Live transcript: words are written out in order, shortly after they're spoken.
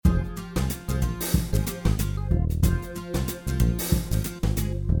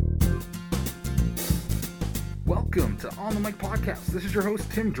on the Mic Podcast. This is your host,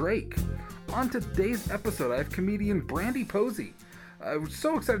 Tim Drake. On today's episode, I have comedian Brandie Posey. I was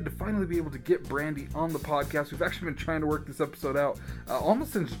so excited to finally be able to get Brandie on the podcast. We've actually been trying to work this episode out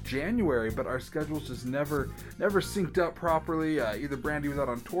almost since January, but our schedules just never synced up properly. Either Brandie was out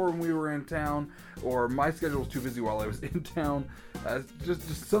on tour when we were in town, or my schedule was too busy while I was in town.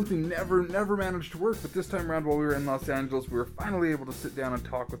 Just something never managed to work. But this time around, while we were in Los Angeles, we were finally able to sit down and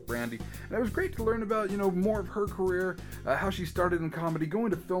talk with Brandie. And it was great to learn about, more of her career, how she started in comedy,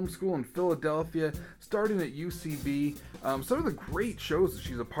 going to film school in Philadelphia, starting at UCB, some of the great shows that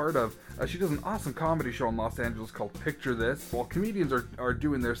she's a part of. She does an awesome comedy show in Los Angeles called Picture This. While comedians are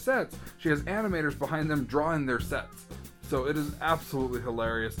doing their sets, she has animators behind them drawing their sets. So it is absolutely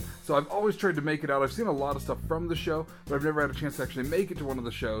hilarious. So I've always tried to make it out. I've seen a lot of stuff from the show, but I've never had a chance to actually make it to one of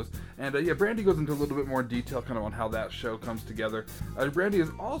the shows. And Brandie goes into a little bit more detail kind of on how that show comes together. Brandie is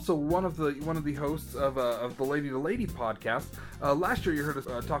also one of the hosts of the Lady to Lady podcast. Last year you heard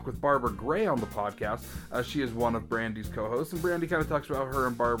us talk with Barbara Gray on the podcast. She is one of Brandie's co-hosts, and Brandie kind of talks about how her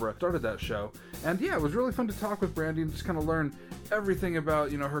and Barbara started that show. And it was really fun to talk with Brandie and just kind of learn everything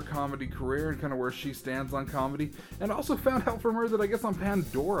about her comedy career and kind of where she stands on comedy, and also found out from her that I guess on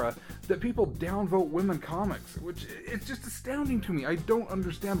Pandora that people downvote women comics, which it's just astounding to me. I don't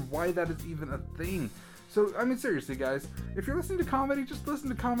understand why that is even a thing. So I mean, seriously guys, if you're listening to comedy, just listen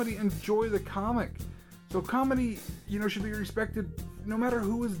to comedy, enjoy the comic. So comedy should be respected no matter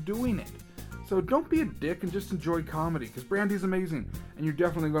who is doing it. So don't be a dick and just enjoy comedy, because Brandie's amazing, and you're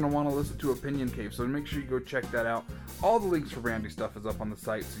definitely going to want to listen to Opinion Cave, so make sure you go check that out. All the links for Brandie stuff is up on the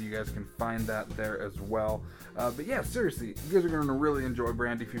site, so you guys can find that there as well. But yeah, seriously, you guys are going to really enjoy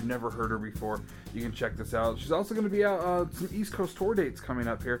Brandie. If you've never heard her before, you can check this out. She's also going to be out some East Coast tour dates coming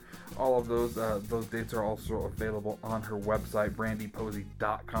up here. All of those dates are also available on her website,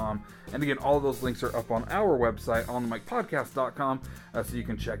 brandieposey.com. And again, all of those links are up on our website, onthemicpodcast.com, so you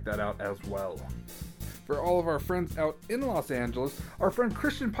can check that out as well. For all of our friends out in Los Angeles, our friend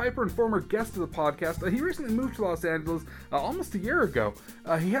Christian Piper and former guest of the podcast, he recently moved to Los Angeles almost a year ago.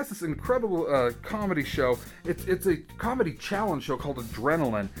 He has this incredible comedy show. It's a comedy challenge show called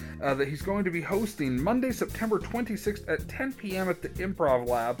Adrenaline that he's going to be hosting Monday, September 26th at 10 p.m. at the Improv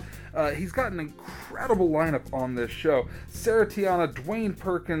Lab. He's got an incredible lineup on this show. Sarah Tiana, Dwayne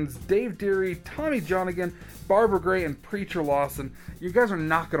Perkins, Dave Deary, Tommy Jonigan, Barbara Gray, and Preacher Lawson. You guys are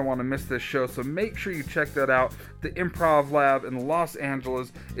not going to want to miss this show, so make sure you check that out. The Improv Lab in Los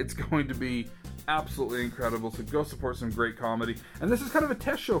Angeles. It's going to be absolutely incredible, so go support some great comedy. And this is kind of a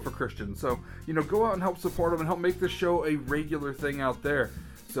test show for Christian, so go out and help support him and help make this show a regular thing out there.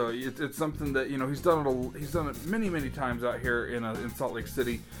 So it's something that he's done it many times out here in Salt Lake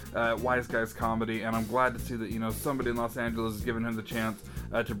City, Wise Guys Comedy, and I'm glad to see that somebody in Los Angeles has given him the chance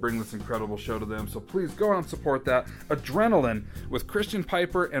to bring this incredible show to them. So please go out and support that. Adrenaline with Christian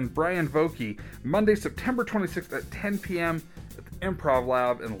Piper and Brian Vokey, Monday, September 26th at 10 p.m. at the Improv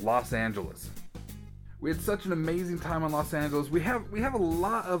Lab in Los Angeles. We had such an amazing time in Los Angeles. We have a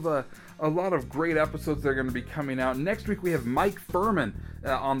lot of great episodes that are going to be coming out. Next week we have Mike Furman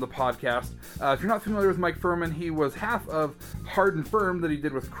on the podcast. If you're not familiar with Mike Furman, he was half of Hard and Firm that he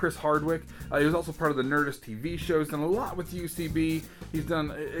did with Chris Hardwick. He was also part of the Nerdist TV show. He's done a lot with UCB. He's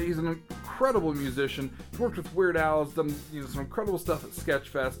an incredible musician. He's worked with Weird Al. He's done some incredible stuff at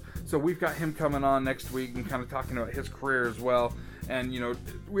Sketchfest. So we've got him coming on next week and kind of talking about his career as well. And,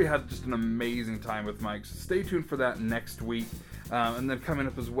 we had just an amazing time with Mike. So stay tuned for that next week. And then coming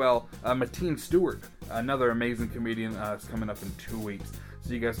up as well, Mateen Stewart, another amazing comedian, is coming up in 2 weeks.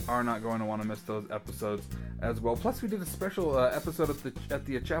 So you guys are not going to want to miss those episodes as well. Plus, we did a special episode at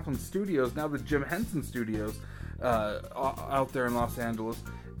the Chaplin Studios, now the Jim Henson Studios, out there in Los Angeles.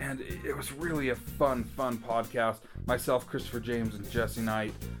 And it was really a fun podcast. Myself, Christopher James, and Jesse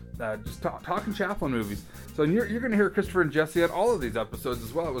Knight, just talking Chaplin movies. So you're going to hear Christopher and Jesse on all of these episodes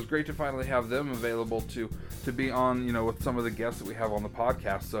as well. It was great to finally have them available to be on, with some of the guests that we have on the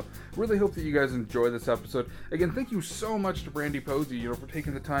podcast. So really hope that you guys enjoy this episode. Again, thank you so much to Brandie Posey, for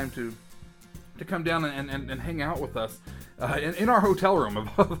taking the time to come down and hang out with us in our hotel room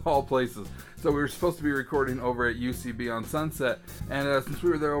of all places. So we were supposed to be recording over at UCB on Sunset, and since we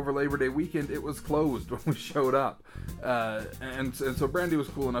were there over Labor Day weekend, it was closed when we showed up. And so Brandie was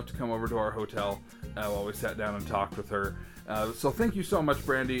cool enough to come over to our hotel while we sat down and talked with her. So thank you so much,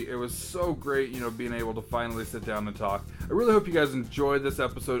 Brandie. It was so great, being able to finally sit down and talk. I really hope you guys enjoyed this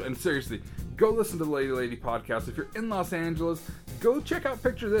episode, and seriously, go listen to the Lady Lady podcast. If you're in Los Angeles, go check out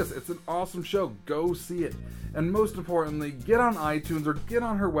Picture This. It's an awesome show. Go see it. And most importantly, get on iTunes or get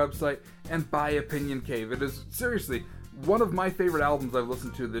on her website and buy Opinion Cave. It is seriously one of my favorite albums I've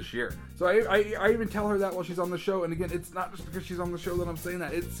listened to this year. So I even tell her that while she's on the show. And again, it's not just because she's on the show that I'm saying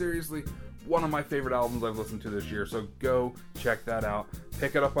that. It's seriously one of my favorite albums I've listened to this year. So go check that out.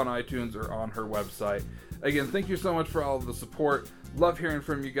 Pick it up on iTunes or on her website. Again, thank you so much for all of the support. Love hearing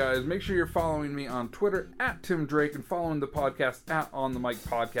from you guys. Make sure you're following me on Twitter at Tim Drake and following the podcast at On the Mic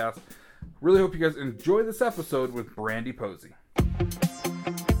Podcast. Really hope you guys enjoy this episode with Brandie Posey.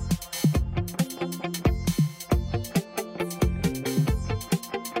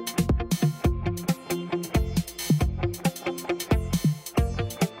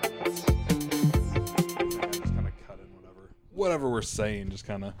 Whatever we're saying just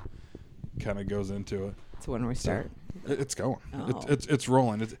kind of goes into it. So when we start, it's going. Oh. It's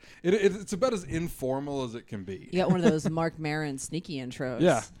rolling. It's about as informal as it can be. You got one of those Mark Maron sneaky intros.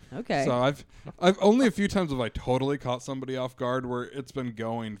 Yeah. Okay. So I've only a few times have I totally caught somebody off guard where it's been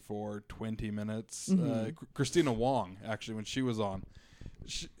going for 20 minutes. Mm-hmm. Christina Wong, actually, when she was on,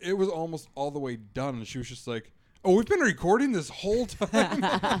 it was almost all the way done, and she was just like, "Oh, we've been recording this whole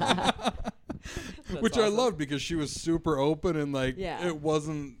time." Which awesome. I loved because she was super open and like it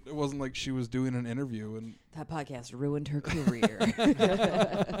wasn't like she was doing an interview, and that podcast ruined her career.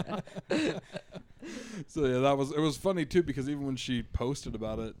 So yeah, it was funny too because even when she posted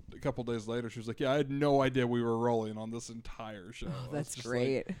about it a couple days later, she was like, "Yeah, I had no idea we were rolling on this entire show." Oh, that's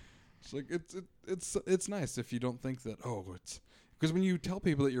great. It's nice if you don't think that it's because when you tell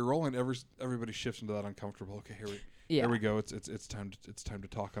people that you're rolling, everybody shifts into that uncomfortable. Okay, here we go. It's time to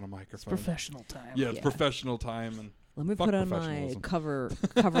talk on a microphone. It's professional time. Yeah, it's professional time. And let me put on my cover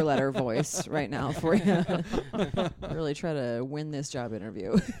letter voice right now for you. Really try to win this job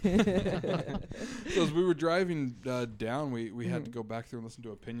interview. So as we were driving down, we had to go back through and listen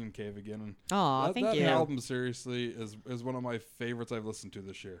to Opinion Cave again. And thank you. That album seriously is one of my favorites I've listened to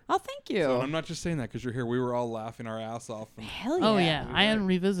this year. Oh, thank you. So I'm not just saying that because you're here. We were all laughing our ass off. Hell yeah. Oh yeah, I hadn't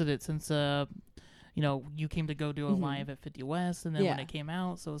revisited it since you came to go do a live at 50 West, and then when it came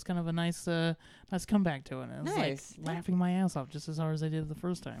out, so it was kind of a nice comeback to it. And it was like laughing my ass off just as hard as I did the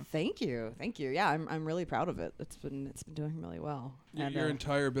first time. Thank you. Yeah, I'm really proud of it. It's been doing really well. Your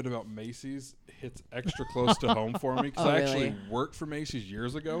entire bit about Macy's hits extra close to home for me because I actually worked for Macy's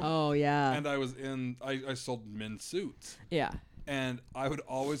years ago. Oh yeah. And I sold men's suits. Yeah. And I would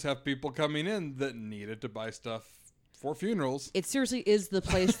always have people coming in that needed to buy stuff for funerals. It seriously is the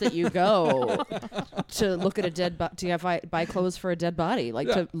place that you go to look at a dead body, to buy clothes for a dead body,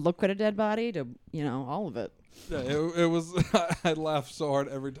 to look at a dead body, to all of it. Yeah, it was. I laughed so hard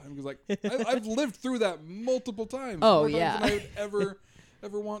every time because I've lived through that multiple times. Oh more yeah, times than I would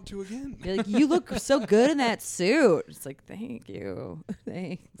ever want to again. You're like, you look so good in that suit. It's like, thank you,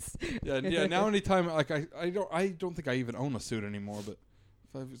 thanks. Yeah. Now anytime I don't think I even own a suit anymore, but.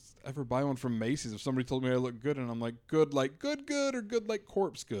 If I was ever buy one from Macy's, if somebody told me I look good, and I'm like, good like good, or good like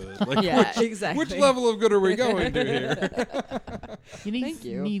corpse good? Like, exactly. Which level of good are we going to here? You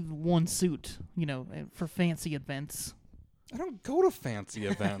need one suit, for fancy events. I don't go to fancy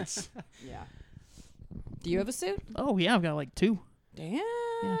events. Yeah. Do you have a suit? Oh yeah, I've got like 2. Damn.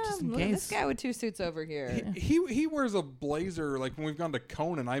 Yeah, just in look case. At this guy with 2 suits over here. He wears a blazer like when we've gone to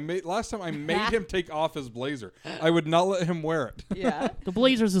Conan. Last time I made him take off his blazer. I would not let him wear it. Yeah. The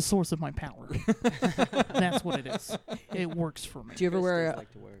blazer's the source of my power. That's what it is. It works for me. Do you ever wear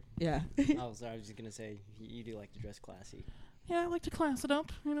like to wear? Yeah. Oh, sorry, I was just gonna say you do like to dress classy. Yeah, I like to class it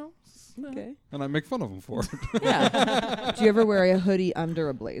up, Okay. And I make fun of him for it. Yeah. Do you ever wear a hoodie under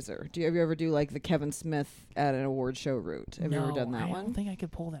a blazer? Do you ever do like the Kevin Smith at an award show route? Have you ever done that one? I don't think I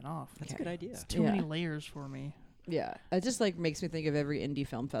could pull that off. That's a good idea. It's too many layers for me. Yeah. It just makes me think of every indie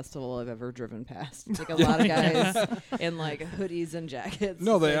film festival I've ever driven past. It's like a lot of guys in hoodies and jackets.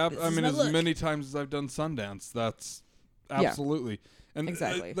 No, as many times as I've done Sundance, that's absolutely. And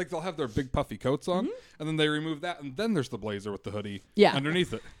exactly. They'll have their big puffy coats on, and then they remove that, and then there's the blazer with the hoodie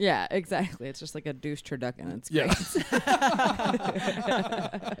underneath it. Yeah, exactly. It's just like a douche turducken. It's great.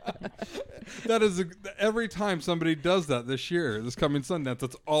 That is every time somebody does that this year, this coming Sundance,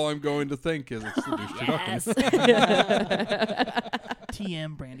 that's all I'm going to think is it's the douche turducken.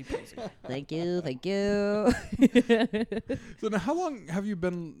 TM Brandie Posey. Thank you. So now, how long have you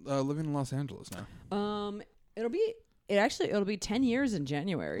been living in Los Angeles now? It'll be 10 years in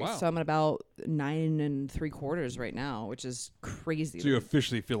January. Wow. So I'm at about 9 3/4 right now, which is crazy. So you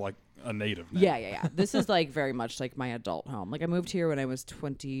officially feel like a native now. Yeah. This is very much like my adult home. I moved here when I was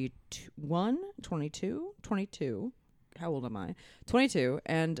 22. How old am I? 22.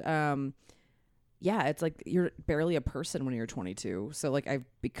 And it's like you're barely a person when you're 22. So I've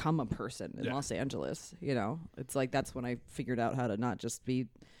become a person in Los Angeles, It's that's when I figured out how to not just be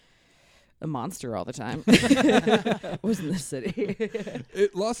a monster all the time. Was in the city.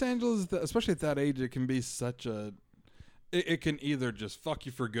 Los Angeles, especially at that age, it can be such a. It can either just fuck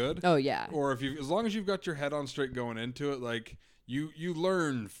you for good. Oh yeah. Or as long as you've got your head on straight going into it, like you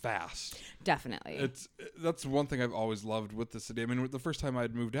learn fast. Definitely. That's one thing I've always loved with the city. I mean, the first time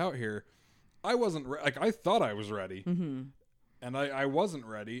I'd moved out here, I wasn't I thought I was ready, and I wasn't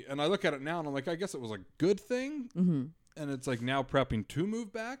ready. And I look at it now and I'm like, I guess it was a good thing. And it's like now prepping to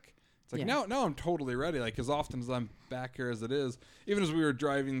move back. It's like now I'm totally ready. Like as often as I'm back here as it is, even as we were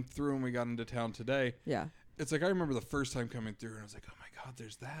driving through and we got into town today. Yeah. It's like I remember the first time coming through and I was like, oh my God,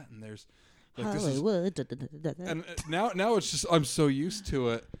 there's that and there's like Hollywood. and now it's just I'm so used to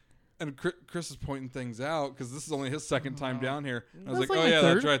it. And Chris is pointing things out because this is only his second time down here. And I was like, like oh my yeah,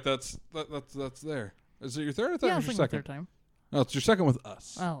 third. that's right. That's there. Is it your third? I thought Yeah, it was it's your like my second. third time. Oh, it's your second with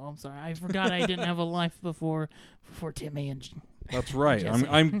us. Oh, I'm sorry. I forgot I didn't have a life before Timmy and. That's right. Jesse.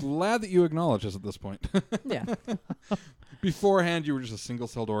 I'm glad that you acknowledge us at this point. Yeah. Beforehand, you were just a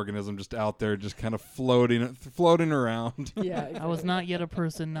single-celled organism, just out there, just kind of floating around. Yeah. I was not yet a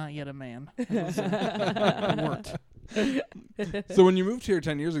person, not yet a man. It worked. So when you moved here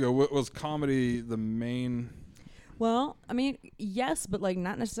 10 years ago, was comedy the main? Well, I mean, yes, but like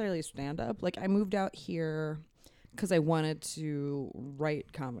not necessarily stand-up. Like I moved out here because I wanted to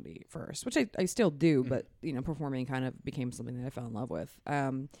write comedy first, which I still do, but performing kind of became something that I fell in love with.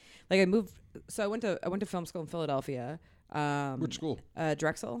 Like I moved, so I went to film school in Philadelphia. Which school?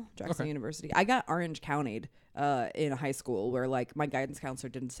 Drexel University. I got Orange County'd in high school, where like my guidance counselor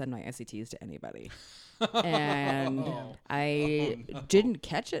didn't send my SATs to anybody. And I didn't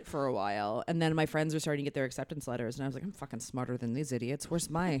catch it for a while, and then my friends were starting to get their acceptance letters, and I was like, I'm fucking smarter than these idiots. Where's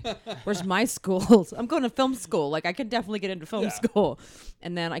my schools? I'm going to film school. Like I could definitely get into film school.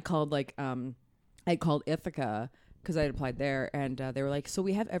 And then I called Ithaca because I had applied there, and they were like, so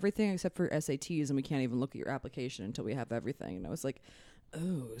we have everything except for SATs, and we can't even look at your application until we have everything. And I was like,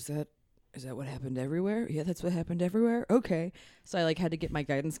 oh, is that what happened everywhere? Yeah, that's what happened everywhere. Okay. So I like had to get my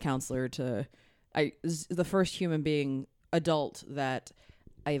guidance counselor to. The first human being adult that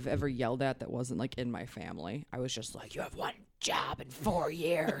I've ever yelled at that wasn't like in my family. I was just like, you have one job in 4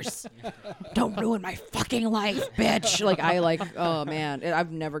 years. Don't ruin my fucking life, bitch. Like oh man,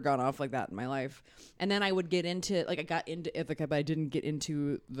 I've never gone off like that in my life. And then I would get into, like I got into Ithaca, but I didn't get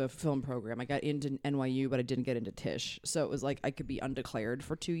into the film program. I got into NYU, but I didn't get into Tisch. So it was like I could be undeclared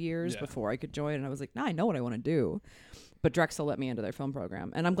for 2 years before I could join. And I was like, nah, I know what I want to do. But Drexel let me into their film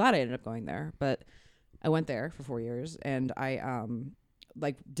program, and I'm glad I ended up going there. But I went there for 4 years, and I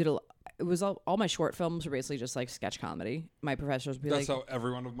it was all my short films were basically just like sketch comedy. My professors would be That's like, how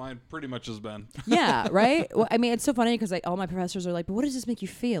every one of mine pretty much has been. yeah, right. Well, I mean, it's so funny because all my professors are like, but what does this make you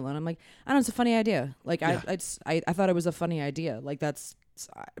feel? And I'm like, I don't know, it's a funny idea. Like I thought it was a funny idea. Like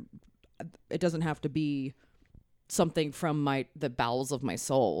it doesn't have to be something from the bowels of my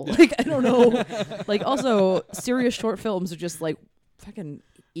soul. Like I don't know. Like also serious short films are just like fucking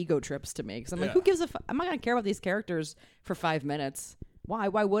ego trips to me, because I'm like, who gives I'm not gonna care about these characters for 5 minutes. Why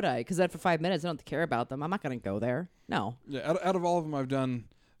would I? Because for 5 minutes I don't have to care about them. I'm not gonna go there. No. Yeah, out of all of them I've done,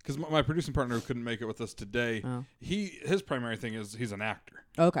 because my producing partner who couldn't make it with us today, his primary thing is he's an actor.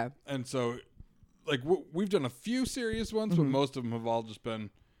 Okay. And so like we've done a few serious ones, but most of them have all just been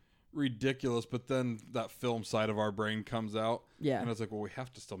ridiculous. But then that film side of our brain comes out, and it's like, well, we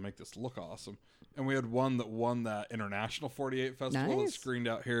have to still make this look awesome. And we had one that won that International 48 Festival that screened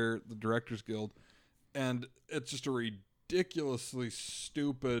out here at the Directors Guild, and it's just a ridiculously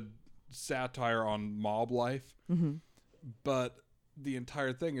stupid satire on mob life, but the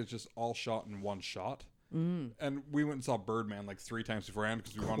entire thing is just all shot in one shot. And we went and saw Birdman like 3 times beforehand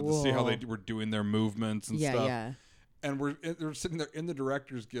because we wanted to see how they were doing their movements and stuff. Yeah. And they're sitting there in the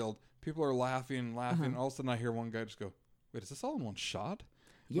Directors Guild. People are laughing. All of a sudden I hear one guy just go, wait, is this all in one shot?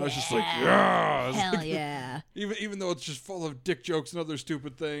 Yeah. I was just like, yeah. Hell yeah. Even though it's just full of dick jokes and other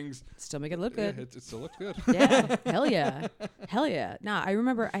stupid things. Still make it look good. Yeah, it still looks good. Yeah. Hell yeah. Hell yeah. Nah, I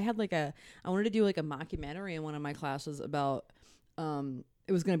remember I had I wanted to do like a mockumentary in one of my classes about,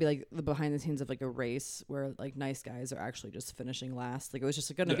 it was going to be like the behind the scenes of like a race where like nice guys are actually just finishing last. Like it was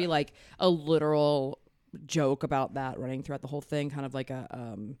just going to be like a literal joke about that running throughout the whole thing. Kind of like a,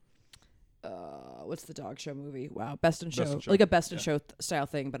 what's the dog show movie? Wow, Best in Show, like a Best in Show style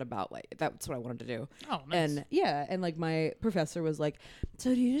thing, but about like that's what I wanted to do. Oh, nice. And like my professor was like,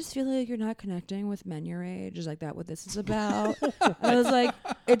 "So do you just feel like you're not connecting with men your age? Is like that what this is about?" I was like,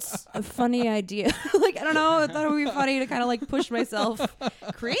 "It's a funny idea." Like I don't know, I thought it would be funny to kind of like push myself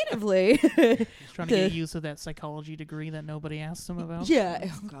creatively. He's trying to get use of that psychology degree that nobody asked him about. Yeah.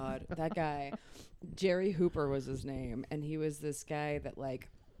 Oh God, that guy, Jerry Hooper was his name, and he was this guy that like.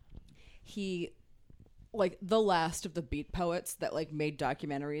 he, like, the last of the beat poets that, like, made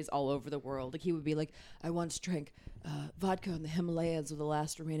documentaries all over the world. Like, he would be like, I once drank vodka in the Himalayas with the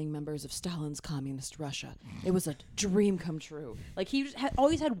last remaining members of Stalin's communist Russia. It was a dream come true. Like, he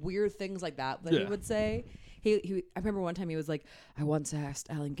always had weird things like that he would say. I remember one time he was like, I once asked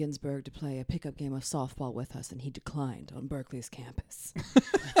Allen Ginsberg to play a pickup game of softball with us, and he declined on Berkeley's campus.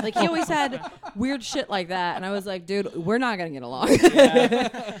 Like, he always had weird shit like that, and I was like, dude, we're not going to get along.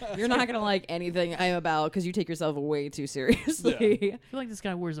 You're not going to like anything I'm about because you take yourself way too seriously. I feel like this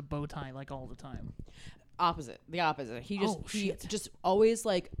guy wears a bow tie, like, all the time. The opposite. He just always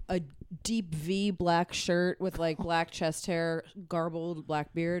like a deep V black shirt with like black chest hair, garbled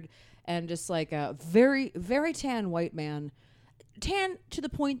black beard, and just like a very, very tan white man. Tan to the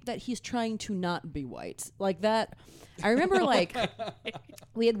point that he's trying to not be white. Like that. I remember like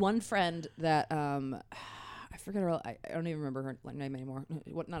we had one friend that I forget her. I don't even remember her name anymore.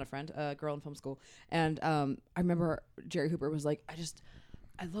 Not a friend, a girl in film school. And I remember Jerry Hooper was like,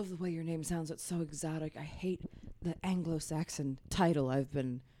 I love the way your name sounds. It's so exotic. I hate the Anglo-Saxon title I've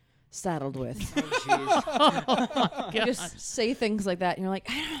been saddled with. Oh, jeez. Just say things like that, and you're like,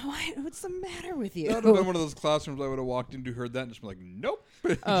 I don't know, what's the matter with you? That would have been one of those classrooms I would have walked into, heard that, and just been like, nope.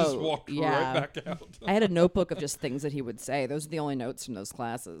 Just walked right back out. I had a notebook of just things that he would say. Those are the only notes from those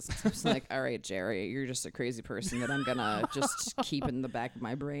classes. I was like, all right, Jerry, you're just a crazy person that I'm going to just keep in the back of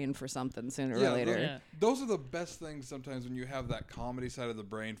my brain for something sooner or later. Those are the best things sometimes when you have that comedy side of the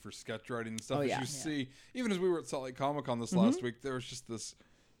brain for sketch writing and stuff. See, even as we were at Salt Lake Comic Con this last week, there was just this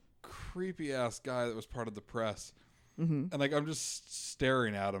creepy ass guy that was part of the press, and like I'm just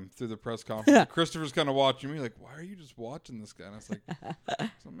staring at him through the press conference. Christopher's kind of watching me like, why are you just watching this guy? And I was like,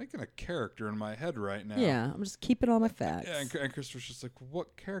 so I'm making a character in my head right now. Yeah, I'm just keeping all my facts. Yeah, and Christopher's just like,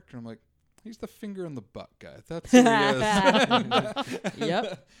 what character? I'm like, he's the finger in the butt guy. That's who he is.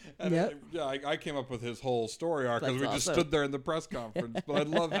 Yep. I came up with his whole story arc because we just stood there in the press conference. But I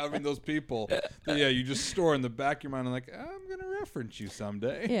love having those people that, you just store in the back of your mind and like, I'm going to reference you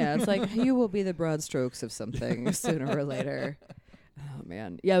someday. Yeah, it's like, you will be the broad strokes of something sooner or later. Oh,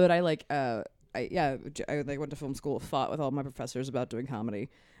 man. Yeah, but I went to film school, fought with all my professors about doing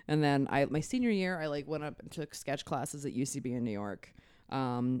comedy. And then my senior year, I like went up and took sketch classes at UCB in New York.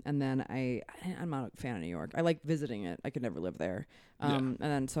 And then I'm not a fan of New York. I like visiting it. I could never live there. And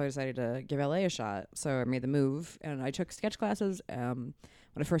then so I decided to give LA a shot. So I made the move and I took sketch classes when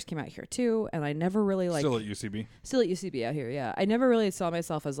I first came out here too. And I never really still at UCB. Still at UCB out here, yeah. I never really saw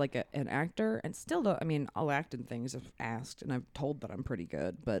myself as like an actor, and still don't. I mean, I'll act in things if asked, and I'm told that I'm pretty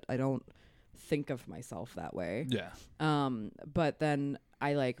good, but I don't think of myself that way. Yeah. But then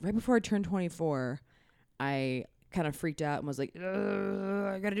I right before I turned 24, I kind of freaked out and was like,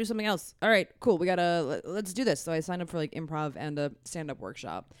 I gotta do something else. All right, cool, let's do this. So I signed up for like improv and a stand-up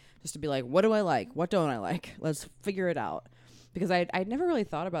workshop just to be like, what do I like, what don't I like, let's figure it out. Because I'd never really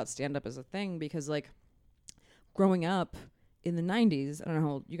thought about stand-up as a thing, because like growing up in the 90s, I don't know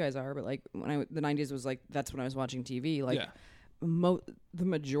how old you guys are, but like the 90s was like, that's when I was watching TV. Like the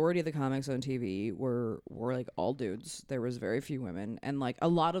majority of the comics on TV were like all dudes. There was very few women, and like a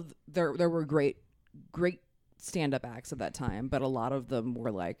lot of there were great stand-up acts at that time, but a lot of them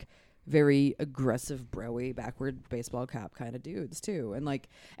were like very aggressive, bro-y, backward baseball cap kind of dudes too. And like,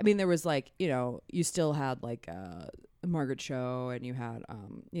 I mean, there was like, you still had like Margaret Cho, and you had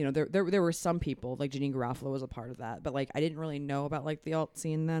there were some people like Janine Garofalo was a part of that, but like I didn't really know about like the alt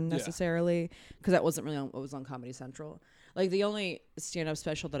scene then necessarily, because that wasn't really what was on Comedy Central. Like the only stand-up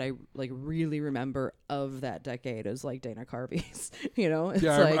special that I like really remember of that decade is like Dana Carvey's. It's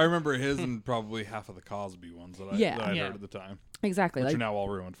I remember his and probably half of the Cosby ones that I heard at the time. Exactly, which are now all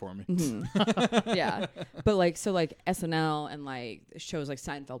ruined for me. Mm-hmm. Yeah, but like SNL and like shows like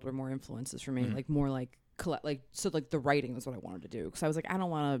Seinfeld were more influences for me. Like more like the writing was what I wanted to do, because I was like, I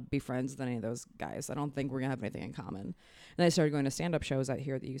don't want to be friends with any of those guys. I don't think we're gonna have anything in common. And I started going to stand-up shows out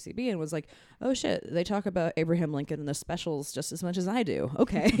here at the UCB and was like, oh shit, they talk about Abraham Lincoln and the specials just as much as I do.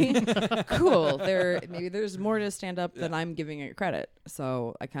 Okay, cool. Maybe there's more to stand-up than I'm giving it credit.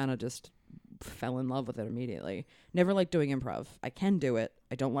 So I kind of just fell in love with it immediately. Never liked doing improv. I can do it.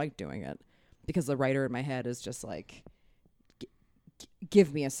 I don't like doing it because the writer in my head is just like,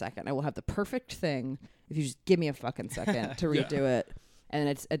 give me a second. I will have the perfect thing if you just give me a fucking second to redo it. And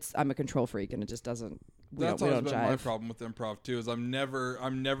it's I'm a control freak, and it just doesn't. That's always been my problem with improv too. Is I'm never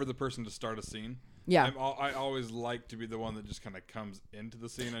the person to start a scene. Yeah. I always like to be the one that just kind of comes into the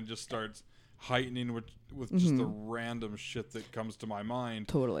scene and just starts heightening with just the random shit that comes to my mind.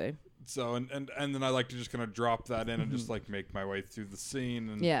 Totally. So and then I like to just kind of drop that in and just like make my way through the scene.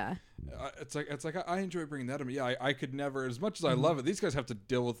 And it's like I enjoy bringing that in. Yeah, I could never, as much as I love it. These guys have to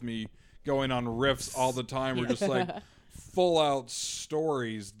deal with me going on riffs all the time, or just like full out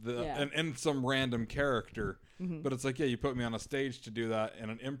stories and some random character. But it's like, you put me on a stage to do that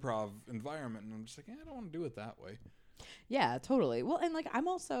in an improv environment, and I'm just like, I don't want to do it that way. Yeah, totally. Well, and like I'm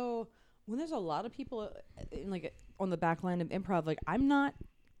also, when there's a lot of people in, like on the back line of improv, like I'm not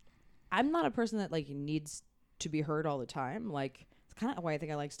a person that like needs to be heard all the time. Like it's kind of why I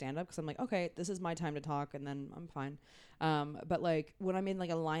think I like stand up, because I'm like, okay, this is my time to talk, and then I'm fine. But like when I'm in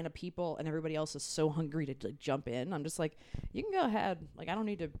like a line of people and everybody else is so hungry to like jump in, I'm just like, you can go ahead. Like I don't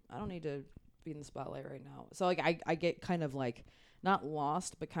need to be in the spotlight right now. So like I get kind of like not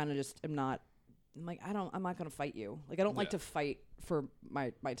lost, but kind of just I'm not gonna fight you. Like I don't like to fight for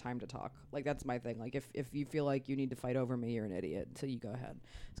my time to talk. Like that's my thing. Like if you feel like you need to fight over me, you're an idiot. So you go ahead.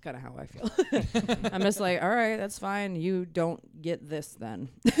 It's kind of how I feel. I'm just like, all right, that's fine. You don't get this then.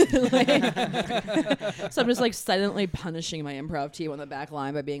 So I'm just like silently punishing my improv team on the back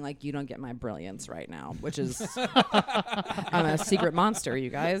line by being like, you don't get my brilliance right now, which is I'm a secret monster,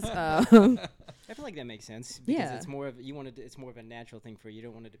 you guys. I feel like that makes sense, because it's more of it's more of a natural thing for you. You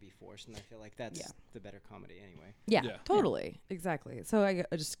don't want it to be forced, and I feel like that's the better comedy anyway. Yeah, totally, exactly. So I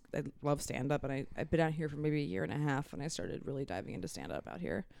love stand up, and I've been out here for maybe a year and a half, and I started really diving into stand up out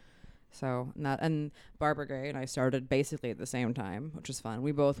here. So and Barbara Gray and I started basically at the same time, which was fun.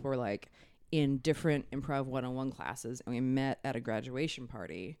 We both were like in different improv 101 classes, and we met at a graduation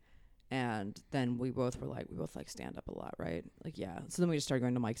party. And then we both like stand up a lot, right? Like, so then we just started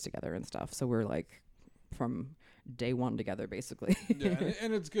going to mics together and stuff. So we're like from day one together, basically.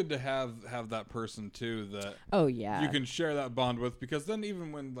 And it's good to have that person too that you can share that bond with, because then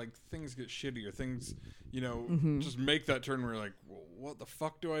even when like things get shitty or things, just make that turn where you're like, well, what the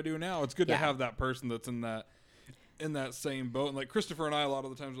fuck do I do now? It's good to have that person that's in that same boat. And like Christopher and I, a lot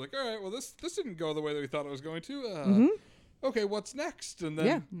of the times, we're like, all right, well this didn't go the way that we thought it was going to. Okay, what's next? And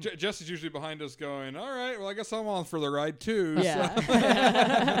then Jesse's usually behind us going, all right, well, I guess I'm on for the ride too.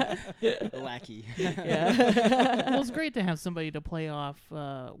 Yeah. So. Lackey. Well, it's great to have somebody to play off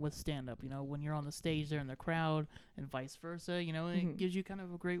with stand-up, when you're on the stage there in the crowd and vice versa, it gives you kind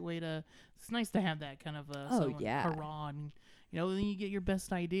of a great way to, it's nice to have that kind of hurrah, and, then you get your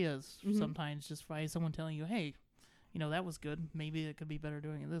best ideas sometimes just by someone telling you, hey, that was good. Maybe it could be better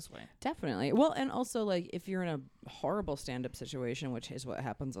doing it this way. Definitely. Well, and also, like, if you're in a horrible stand-up situation, which is what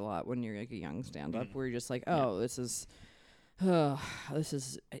happens a lot when you're, like, a young stand-up, where you're just like, this is,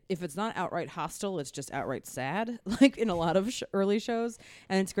 if it's not outright hostile, it's just outright sad, like, in a lot of early shows.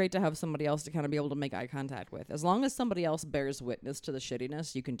 And it's great to have somebody else to kind of be able to make eye contact with. As long as somebody else bears witness to the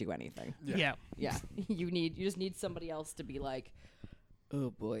shittiness, you can do anything. Yeah. You just need somebody else to be like, oh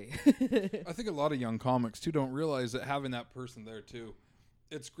boy. I think a lot of young comics too don't realize that having that person there too,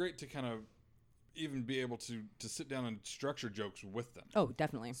 it's great to kind of even be able to sit down and structure jokes with them. Oh,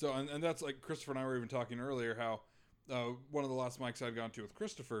 definitely. So and that's like Christopher and I were even talking earlier how one of the last mics I'd gone to with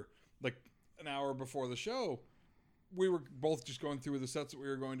Christopher, like an hour before the show, we were both just going through the sets that we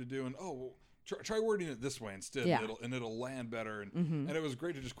were going to do, and try wording it this way instead, and it'll land better, and it was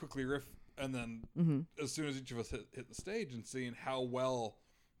great to just quickly riff. And then as soon as each of us hit the stage and seeing how well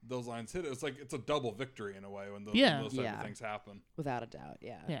those lines hit, it's like it's a double victory in a way when those type of things happen. Without a doubt,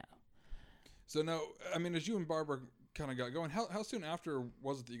 yeah. So now, I mean, as you and Barbara kind of got going, how soon after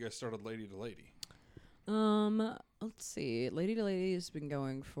was it that you guys started Lady to Lady? Let's see. Lady to Lady has been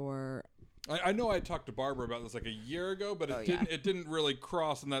going for... I know I talked to Barbara about this like a year ago, but it didn't really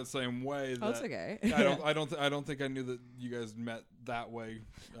cross in that same way. That's okay. I don't think I knew that you guys met that way.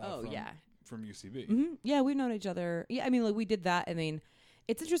 From UCB. Mm-hmm. Yeah, we've known each other. Yeah, I mean, like we did that. I mean,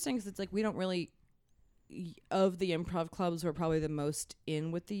 it's interesting because it's like we don't really of the improv clubs we're probably the most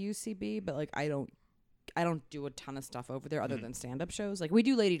in with the UCB, but like I don't do a ton of stuff over there other than stand up shows. Like we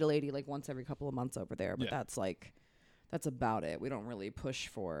do Lady to Lady like once every couple of months over there, but that's about it. We don't really push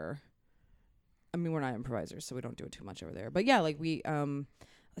for. I mean, we're not improvisers, so we don't do it too much over there. But yeah, like we,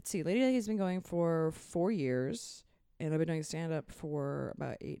 let's see, Lady Lady's been going for 4 years, and I've been doing stand-up for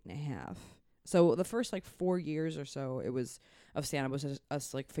about 8.5. So the first, 4 years or so of stand-up was just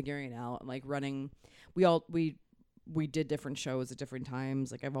us, figuring it out and, running. We did different shows at different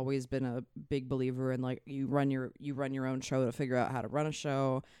times. Like, I've always been a big believer in, you run your own show to figure out how to run a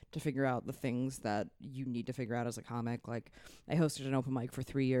show, to figure out the things that you need to figure out as a comic. Like, I hosted an open mic for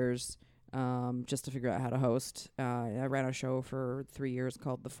 3 years. Just to figure out how to host. I ran a show for 3 years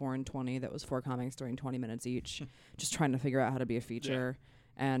called The 4 and 20 that was 4 comics doing 20 minutes each, just trying to figure out how to be a feature.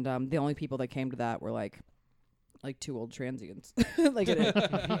 Yeah. And the only people that came to that were like 2 old transients. Like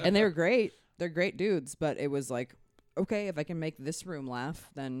and they were great. They're great dudes, but it was like, okay, if I can make this room laugh,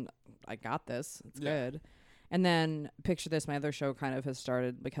 then I got this. It's good. And then picture this, my other show kind of has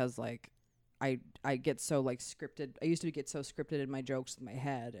started because like I get so like scripted. I used to get so scripted in my jokes in my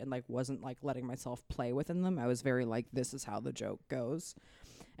head and like wasn't like letting myself play within them. I was very like, this is how the joke goes.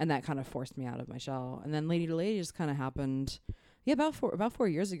 And that kind of forced me out of my shell. And then Lady to Lady just kind of happened. Yeah, about 4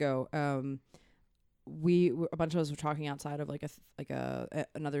 years ago. A bunch of us were talking outside of like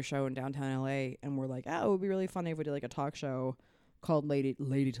another show in downtown LA, and we're like, oh, it would be really funny if we did like a talk show called Lady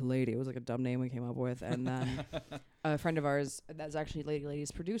to Lady. It was like a dumb name we came up with. And then a friend of ours that's actually Lady to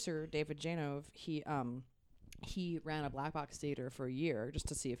Lady's producer, David Janov, he ran a black box theater for a year just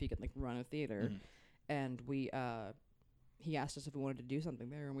to see if he could like run a theater. And he asked us if we wanted to do something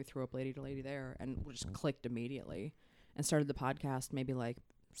there, and we threw up Lady to Lady there, and we just clicked immediately and started the podcast maybe like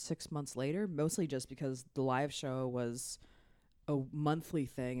 6 months later, mostly just because the live show was a monthly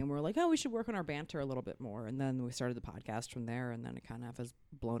thing, and we're like, oh, we should work on our banter a little bit more. And then we started the podcast from there, and then it kind of has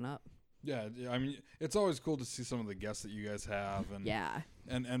blown up. Yeah, I mean, it's always cool to see some of the guests that you guys have,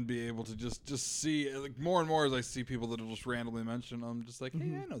 and be able to just see like more and more as I see people that will just randomly mention them, just like,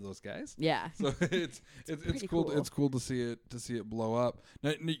 hey, I know those guys. Yeah, so it's cool. It's cool to see it blow up.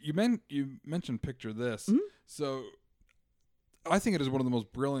 Now, you mentioned Picture This, so I think it is one of the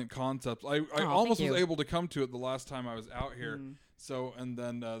most brilliant concepts. I almost was able to come to it the last time I was out here. So, and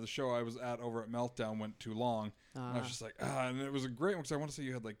then the show I was at over at Meltdown went too long. And I was just like, and it was a great one because I want to say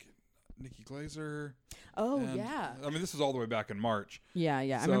you had like Nikki Glaser. Oh, yeah. I mean, this is all the way back in March. Yeah.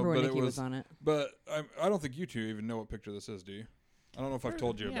 I remember when Nikki was on it. But I don't think you two even know what Picture This is, do you? I don't know if I've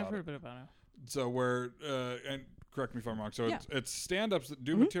told you about it. Yeah, I've heard a bit about it. So where, and correct me if I'm wrong, so it's stand-ups that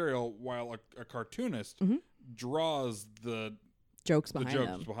do material while a cartoonist draws the jokes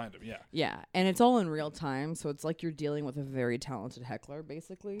behind them. Yeah, and it's all in real time, so it's like you're dealing with a very talented heckler,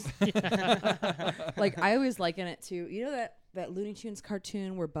 basically. Like, I always liken it to, you know that Looney Tunes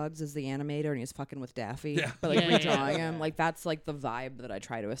cartoon where Bugs is the animator and he's fucking with Daffy? Yeah. But, like, redrawing him. Like, that's, like, the vibe that I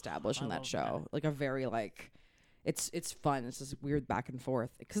try to establish in that show. Like, a very, like, it's fun. It's just weird back and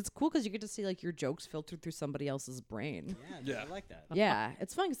forth. Because it's cool because you get to see, like, your jokes filtered through somebody else's brain. Yeah, I like that. Yeah,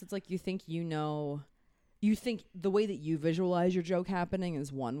 it's fun because it's like you think you think the way that you visualize your joke happening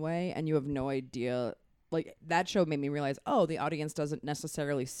is one way, and you have no idea. Like, that show made me realize, oh, the audience doesn't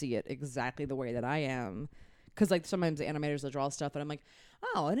necessarily see it exactly the way that I am. Because, like, sometimes the animators will draw stuff, and I'm like,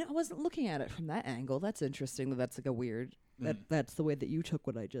 oh, I wasn't looking at it from that angle. That's interesting. That's like a weird, that's the way that you took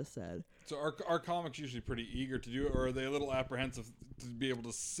what I just said. So are comics usually pretty eager to do it, or are they a little apprehensive to be able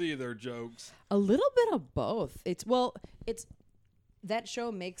to see their jokes? A little bit of both. That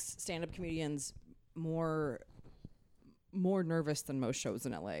show makes stand-up comedians more nervous than most shows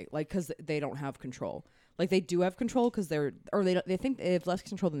in LA, like, because they don't have control. Like, they do have control because they think they have less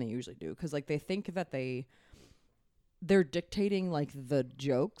control than they usually do, because like they think that they're dictating like the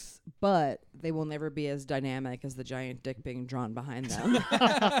jokes, but they will never be as dynamic as the giant dick being drawn behind them.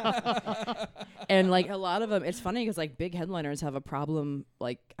 And like a lot of them, it's funny because like big headliners have a problem,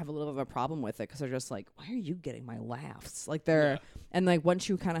 like have a little bit of a problem with it, because they're just like, why are you getting my laughs? Like and like once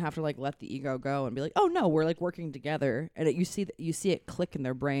you kind of have to like let the ego go and be like, oh no, we're like working together, and you see it click in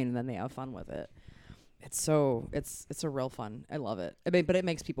their brain, and then they have fun with it. It's a real fun. I love it. I mean, but it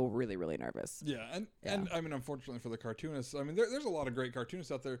makes people really, really nervous. Yeah, and I mean, unfortunately for the cartoonists, I mean, there's a lot of great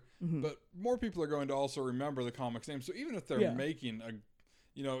cartoonists out there, but more people are going to also remember the comics name. So even if they're making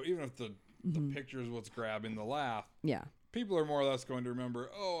even if the picture is what's grabbing the laugh, people are more or less going to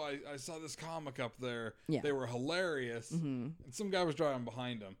remember, oh, I saw this comic up there. Yeah. They were hilarious. And some guy was drawing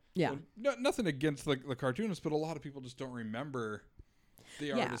behind them. Yeah. So nothing against the cartoonists, but a lot of people just don't remember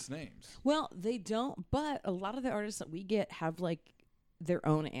the artists' names. Well, they don't, but a lot of the artists that we get have like their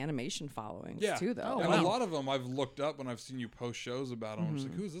own animation followings too, though. And a lot of them I've looked up when I've seen you post shows about them. I'm just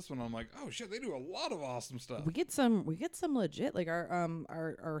like, who's this one? I'm like, oh shit, they do a lot of awesome stuff. We get some legit, like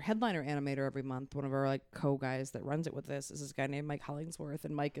our headliner animator every month, one of our like co-guys that runs it with this is this guy named Mike Hollingsworth,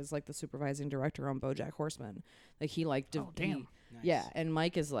 and Mike is like the supervising director on BoJack Horseman. Like he like damn. Nice. Yeah, and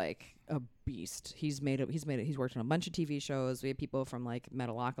Mike is like a beast. He's worked on a bunch of TV shows. We have people from like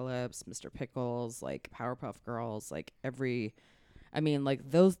Metalocalypse, Mr. Pickles, like Powerpuff Girls, like that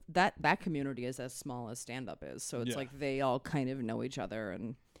community is as small as stand-up is. So it's like they all kind of know each other,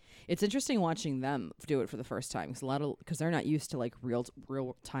 and it's interesting watching them do it for the first time because they're not used to like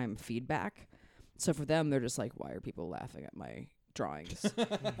real time feedback. So for them, they're just like, why are people laughing at my drawings?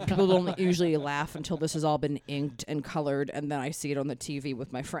 People don't usually laugh until this has all been inked and colored, and then I see it on the TV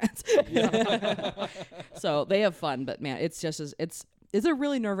with my friends. So they have fun, but man, it's a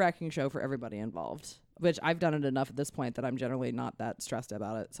really nerve-wracking show for everybody involved. which I've done it enough at this point that I'm generally not that stressed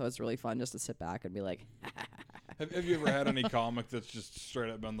about it. So it's really fun just to sit back and be like. Have you ever had any comic that's just straight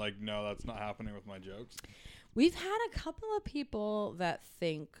up been like, no, that's not happening with my jokes? We've had a couple of people that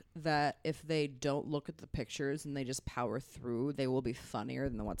think that if they don't look at the pictures and they just power through, they will be funnier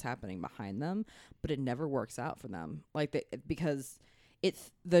than what's happening behind them. But it never works out for them. Because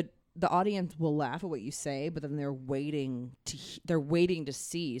it's the audience will laugh at what you say, but then they're waiting to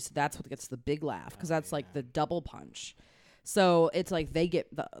see. So that's what gets the big laugh, because that's like the double punch. So it's like they get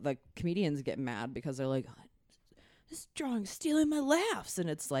the comedians get mad because they're like, this drawing's stealing my laughs, and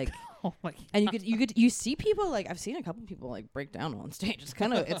it's like, oh my God. And you see people like, I've seen a couple people like break down on stage. It's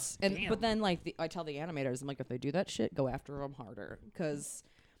kind of but then like I tell the animators, I'm like, if they do that shit, go after them harder, because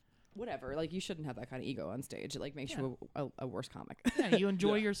whatever, like you shouldn't have that kind of ego on stage. It like makes you a worse comic. Yeah, you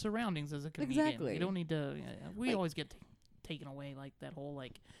enjoy your surroundings as a comedian. Exactly. You don't need to. We always get taken away, like that whole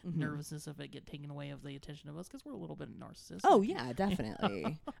like nervousness of it get taken away of the attention of us, because we're a little bit narcissistic. Oh yeah,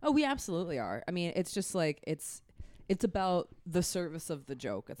 definitely. Oh, we absolutely are. I mean, it's just like it's about the service of the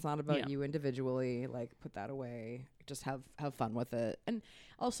joke. It's not about you individually. Like, put that away. Just have fun with it. And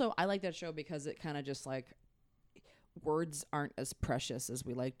also, I like that show because it kind of just like, words aren't as precious as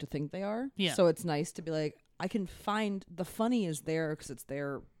we like to think they are. Yeah. So it's nice to be like, I can find the funny is there because it's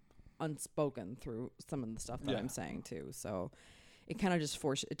there unspoken through some of the stuff that I'm saying too. So it kind of just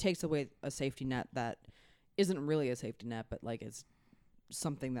it takes away a safety net that isn't really a safety net, but like it's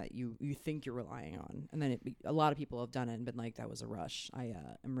something that you think you're relying on. And then a lot of people have done it and been like, that was a rush. I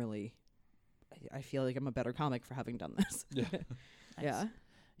feel like I'm a better comic for having done this. Yeah. Yeah.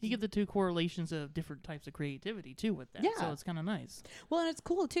 You get the two correlations of different types of creativity too with that. Yeah. So it's kind of nice. Well, and it's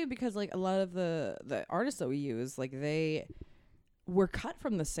cool too because like a lot of the artists that we use, like they were cut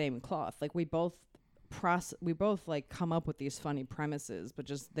from the same cloth. Like we both like come up with these funny premises, but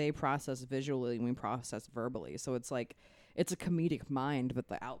just they process visually and we process verbally. So it's like it's a comedic mind, but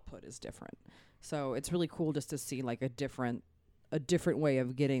the output is different. So it's really cool just to see like a different way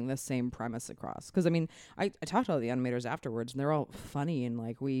of getting the same premise across. Because I mean, I talked to all the animators afterwards, and they're all funny, and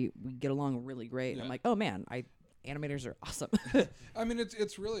like we get along really great. Yeah. I'm like, oh man, animators are awesome. I mean,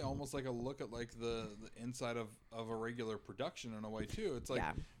 it's really almost like a look at like the inside of a regular production in a way too. It's like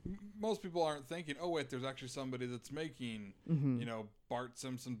most people aren't thinking, oh wait, there's actually somebody that's making you know, Bart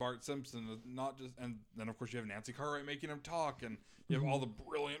Simpson, not just, and then of course you have Nancy Cartwright making him talk, and you have all the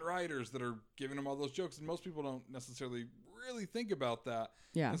brilliant writers that are giving him all those jokes, and most people don't necessarily really think about that.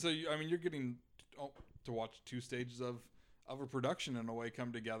 Yeah. And so you're getting to watch two stages of a production in a way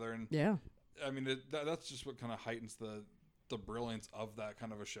come together, and yeah. I mean, that's just what kind of heightens the brilliance of that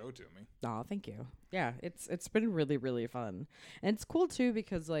kind of a show to me. Oh, thank you. Yeah, it's been really, really fun. And it's cool, too,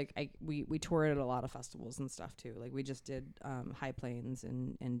 because, like, we toured at a lot of festivals and stuff, too. Like, we just did High Plains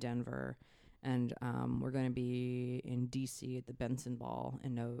in Denver, and we're going to be in D.C. at the Benson Ball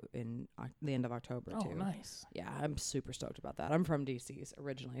in the end of October, too. Oh, nice. Yeah, I'm super stoked about that. I'm from D.C.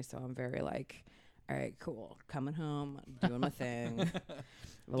 originally, so I'm very, like, all right, cool. Coming home, doing my thing.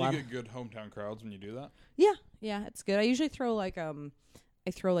 Do you get good hometown crowds when you do that? Yeah, it's good. I usually throw like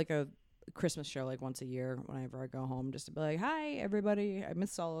a Christmas show like once a year whenever I go home, just to be like, hi everybody, I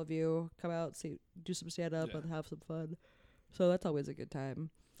miss all of you. Come out, do some stand up and have some fun. So that's always a good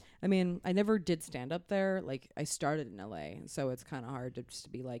time. I mean, I never did stand up there. Like I started in LA, so it's kind of hard to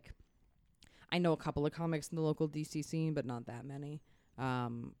just be like. I know a couple of comics in the local DC scene, but not that many.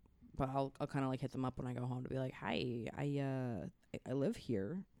 But I'll kind of like hit them up when I go home to be like, hi, I live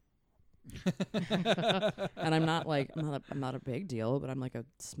here. And I'm not a big deal, but I'm like a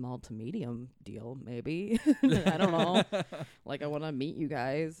small to medium deal, maybe. I don't know. Like I want to meet you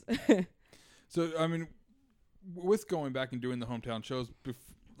guys. So, I mean, with going back and doing the hometown shows,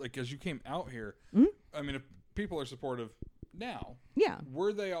 like as you came out here, I mean, if people are supportive now,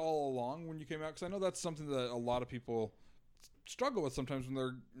 were they all along when you came out? Because I know that's something that a lot of people struggle with sometimes when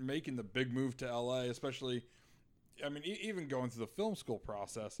they're making the big move to LA, especially. I mean, even going through the film school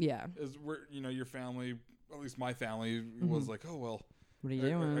process. Yeah, is where your family, at least my family, was like, oh well, what are you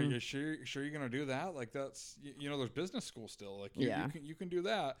doing? Are you sure you're gonna do that? Like that's there's business school still. Like you can do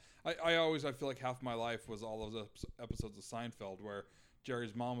that. I feel like half my life was all those episodes of Seinfeld where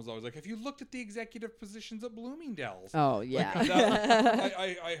Jerry's mom was always like, have you looked at the executive positions at Bloomingdale's? Oh yeah,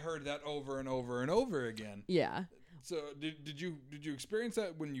 I heard that over and over and over again. Yeah. So did you experience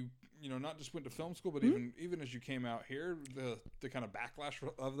that when you not just went to film school, but even as you came out here, the kind of backlash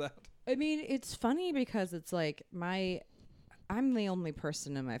of that? I mean, it's funny because it's like I'm the only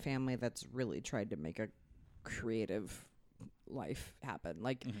person in my family that's really tried to make a creative life happen.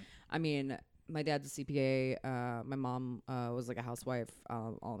 Like, I mean, my dad's a CPA. My mom was like a housewife.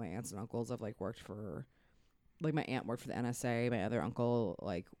 All my aunts and uncles have like worked for, like my aunt worked for the NSA. My other uncle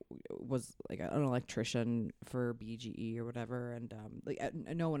like was like an electrician for BGE or whatever. And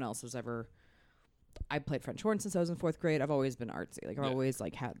no one else was ever. I played French horn since I was in 4th grade. I've always been artsy. Like I've always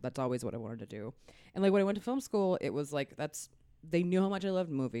like that's always what I wanted to do. And like when I went to film school, it was like they knew how much I loved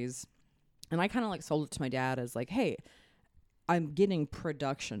movies. And I kind of like sold it to my dad as like, hey, I'm getting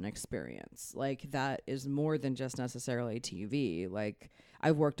production experience. Like that is more than just necessarily TV. Like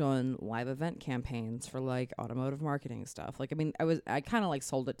I've worked on live event campaigns for like automotive marketing stuff. Like, I mean, I kind of like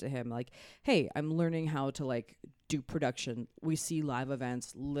sold it to him like, hey, I'm learning how to like do production. We see live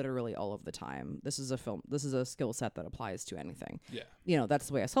events literally all of the time. This is a skill set that applies to anything. Yeah. You know, that's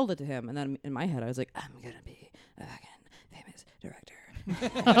the way I sold it to him. And then in my head, I was like, I'm going to be a fucking famous director.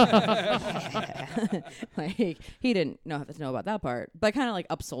 Like he didn't know about that part, but I kind of like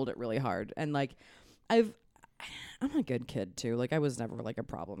upsold it really hard. And like I'm a good kid too. Like I was never like a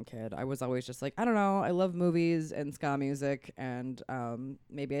problem kid. I was always just like, I don't know, I love movies and ska music, and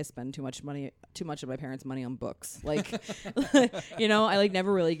maybe I spend too much of my parents' money on books. Like you know, I like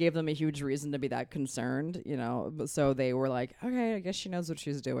never really gave them a huge reason to be that concerned, you know. So they were like, okay, I guess she knows what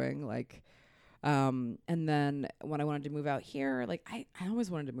she's doing. Like and then when I wanted to move out here, like I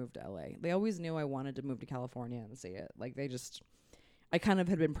always wanted to move to LA. They always knew I wanted to move to California and see it. Like I kind of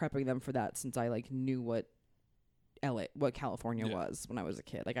had been prepping them for that since I like knew what California was when I was a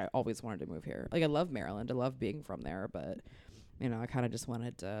kid. Like I always wanted to move here. Like I love Maryland. I love being from there, but you know, I kind of just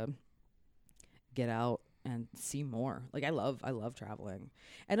wanted to get out and see more. Like I love traveling.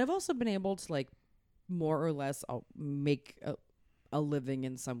 And I've also been able to like more or less make a living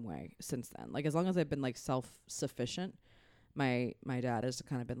in some way since then. Like as long as I've been like self-sufficient, my dad has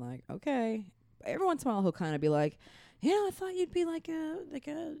kind of been like, okay. Every once in a while he'll kind of be like, you know, I thought you'd be like a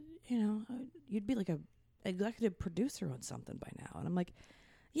you know, you'd be like a executive producer on something by now. And I'm like,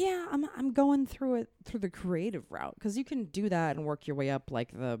 yeah, I'm going through the creative route, because you can do that and work your way up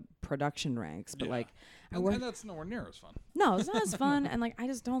like the production ranks, but like and that's nowhere near as fun. No, it's not as fun. And like I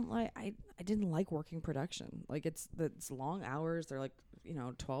just don't like I didn't like working production. Like it's long hours. They're like, you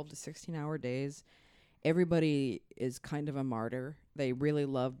know, 12 to 16 hour days. Everybody is kind of a martyr. They really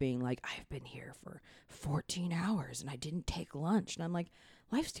love being like, I've been here for 14 hours and I didn't take lunch. And I'm like,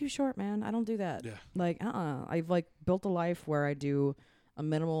 life's too short, man. I don't do that. Yeah. Like, I've like built a life where I do a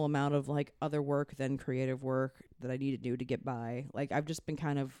minimal amount of like other work than creative work that I need to do to get by. Like I've just been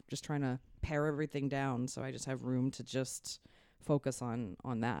kind of just trying to pare everything down so I just have room to just focus on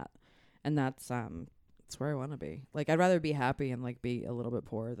that. And that's where I want to be. Like I'd rather be happy and like be a little bit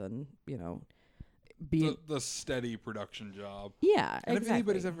poor than, you know, be the steady production job. Yeah, and exactly. If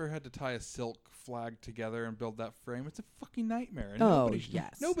anybody's ever had to tie a silk flag together and build that frame, it's a fucking nightmare. And nobody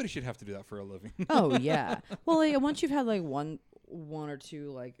should have to do that for a living. Oh yeah. Well, like once you've had like one or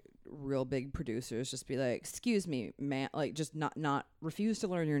two like real big producers just be like, excuse me, man, like just not refuse to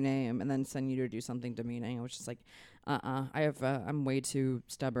learn your name and then send you to do something demeaning. I was just like, I'm way too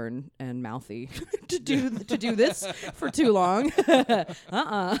stubborn and mouthy to do this for too long. I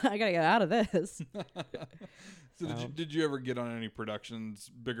gotta get out of this. So did you ever get on any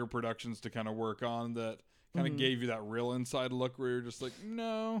bigger productions to kind of work on that kind of gave you that real inside look where you're just like,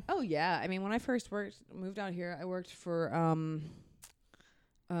 no? Oh yeah. I mean, when I first moved out here, I worked for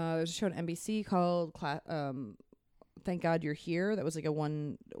there's a show on NBC called Thank God You're Here. That was like a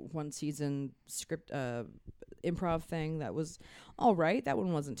one season script improv thing that was all right. That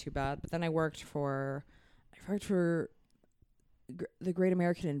one wasn't too bad. But then I worked for The Great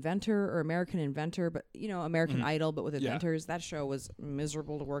American Inventor, but you know, American Idol, but with inventors. That show was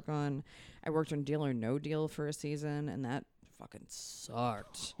miserable to work on. I worked on Deal or No Deal for a season, and that fucking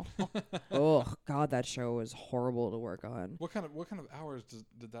sucked. Oh God, that show was horrible to work on. What kind of hours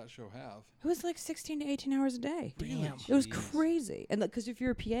did that show have? It was like 16 to 18 hours a day. Damn, it was crazy. And because if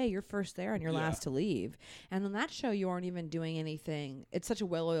you're a PA, you're first there and you're last to leave. And on that show, you aren't even doing anything. It's such a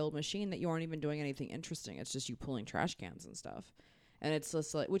well-oiled machine that you aren't even doing anything interesting. It's just you pulling trash cans and stuff. And it's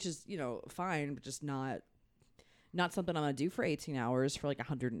just like, which is, you know, fine, but just not something I'm gonna do for 18 hours for like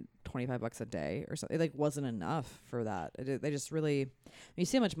 $125 a day or something. It like wasn't enough for that. They just really, when you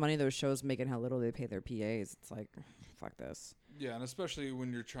see how much money those shows make and how little they pay their PAs, it's like, fuck this. Yeah, and especially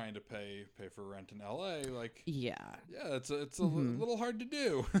when you're trying to pay for rent in LA, like yeah, it's a little hard to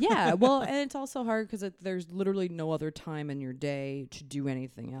do. Yeah, well, and it's also hard because there's literally no other time in your day to do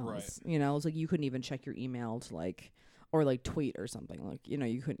anything else. Right. You know, it's like you couldn't even check your email to like or like tweet or something. Like,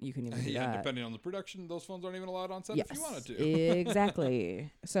 you couldn't even do that. Depending on the production, those phones aren't even allowed on set if you wanted to.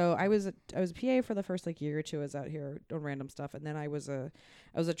 Exactly. So I was a PA for the first like year or two. I was out here doing random stuff, and then I was a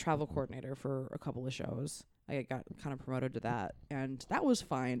travel coordinator for a couple of shows. I got kind of promoted to that, and that was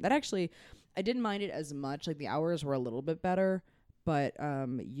fine. That actually, I didn't mind it as much. Like the hours were a little bit better, but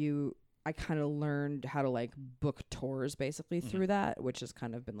I kind of learned how to like book tours basically through that, which has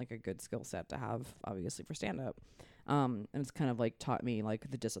kind of been like a good skill set to have, obviously, for stand up. And it's kind of like taught me like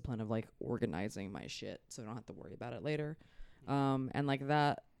the discipline of like organizing my shit so I don't have to worry about it later. And like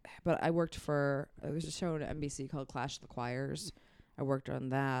that, but I worked there was a show on NBC called Clash of the Choirs. I worked on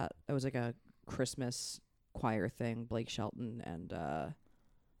that. It was like a Christmas choir thing. Blake Shelton and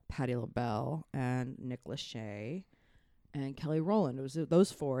Patti LaBelle and Nick Lachey and Kelly Rowland. It was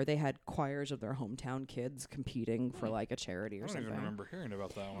those four. They had choirs of their hometown kids competing for like a charity or something. I don't even remember hearing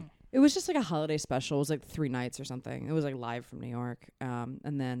about that one. It was just like a holiday special. It was like 3 nights or something. It was like live from New York. And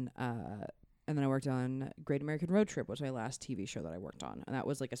then I worked on Great American Road Trip, which was my last TV show that I worked on. And that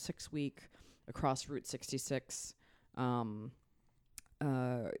was like a 6-week across Route 66. For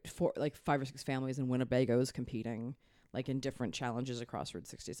like 5 or 6 families in Winnebago's competing like in different challenges across Route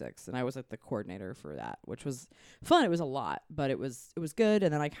 66. And I was like the coordinator for that, which was fun. It was a lot, but it was good.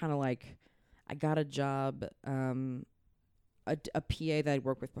 And then I kind of like, I got a job, a PA that I'd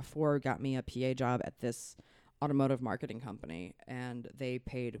worked with before got me a PA job at this automotive marketing company, and they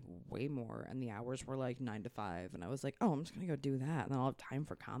paid way more, and the hours were like 9 to 5. And I was like, oh, I'm just gonna go do that, and then I'll have time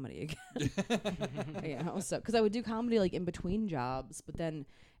for comedy again. So because I would do comedy like in between jobs, but then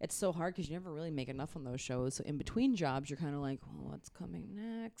it's so hard because you never really make enough on those shows. So in between jobs, you're kind of like, well, what's coming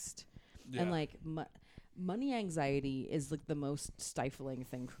next? Yeah. And like money anxiety is like the most stifling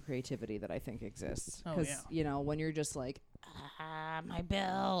thing for creativity that I think exists. Because when you're just like, my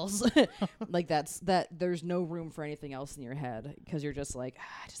bills, like that there's no room for anything else in your head because you're just like,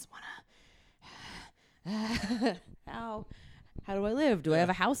 I just wanna how do I live? Do I have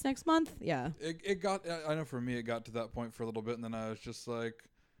a house next month? Yeah. It got, I know for me it got to that point for a little bit, and then I was just like,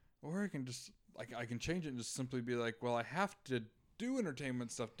 or I can just like, I can change it and just simply be like, well, I have to do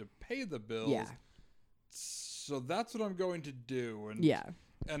entertainment stuff to pay the bills. Yeah. So that's what I'm going to do. And yeah.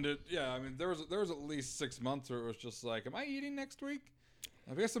 And I mean, there was at least 6 months where it was just like, am I eating next week?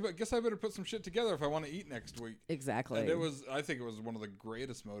 I guess I better put some shit together if I want to eat next week. Exactly. And I think it was one of the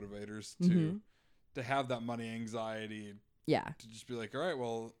greatest motivators to have that money anxiety. Yeah. To just be like, all right,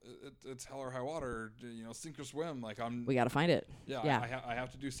 well, it's hell or high water, sink or swim. Like we got to find it. Yeah. I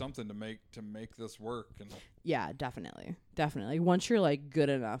have to do something to make this work. And yeah, definitely. Once you're like good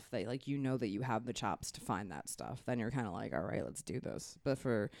enough that like that you have the chops to find that stuff, then you're kind of like, all right, let's do this. But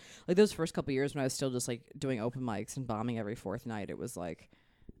for like those first couple years when I was still just like doing open mics and bombing every 4th night, it was like,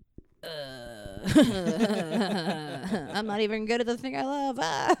 I'm not even good at the thing I love.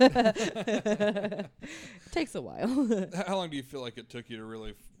 It takes a while. How long do you feel like it took you to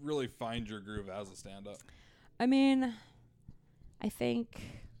really find your groove as a stand-up? I mean, I think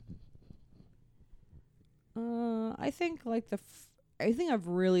like I think I've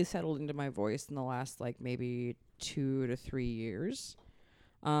really settled into my voice in the last like maybe 2 to 3 years.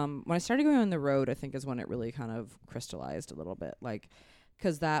 When I started going on the road, I think is when it really kind of crystallized a little bit, like,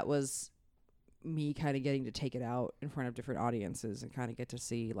 because that was me kind of getting to take it out in front of different audiences and kind of get to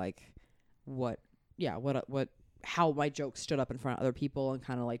see like how my jokes stood up in front of other people and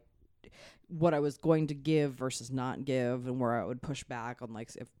kind of like what I was going to give versus not give and where I would push back on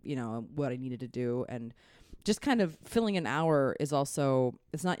like if what I needed to do. And just kind of filling an hour is also,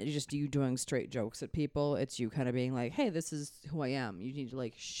 it's not just you doing straight jokes at people, it's you kind of being like, hey, this is who I am. You need to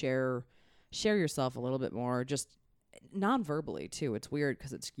like share yourself a little bit more, just non-verbally too. It's weird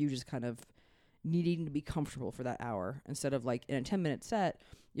because it's you just kind of needing to be comfortable for that hour instead of like in a 10-minute set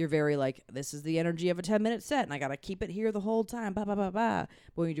you're very like, this is the energy of a 10-minute set and I gotta keep it here the whole time, bah, bah, bah, bah.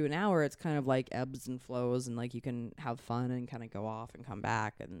 But when you do an hour, it's kind of like ebbs and flows and like you can have fun and kind of go off and come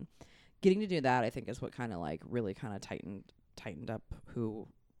back. And getting to do that, I think, is what kind of like really kind of tightened up who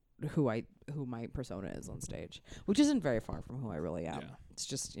my persona is on stage, which isn't very far from who I really am. Yeah. It's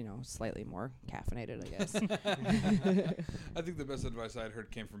just, slightly more caffeinated, I guess. I think the best advice I'd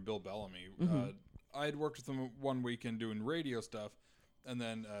heard came from Bill Bellamy. I had worked with him one weekend doing radio stuff, and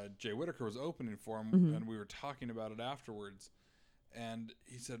then Jay Whitaker was opening for him, and we were talking about it afterwards. And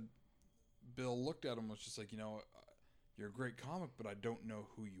he said, Bill looked at him and was just like, you're a great comic, but I don't know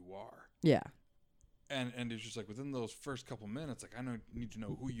who you are. Yeah. And it's just like within those first couple minutes, like I need to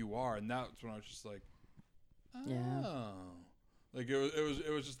know who you are, and that's when I was just like, oh, yeah. Like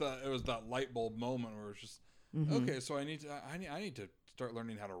it was just that light bulb moment where it's just okay. So I need to start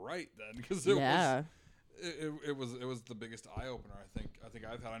learning how to write then, because it was the biggest eye opener I think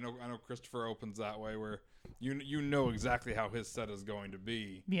I've had. I know Christopher opens that way where you know exactly how his set is going to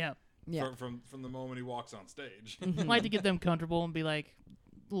be. Yeah. From the moment he walks on stage. I like to get them comfortable and be like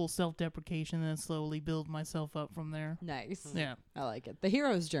a little self-deprecation and then slowly build myself up from there. Nice. Yeah. I like it. The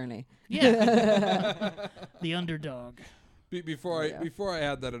hero's journey. Yeah. The underdog. Before I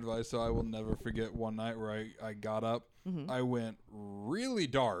had that advice, so I will never forget one night where I got up, I went really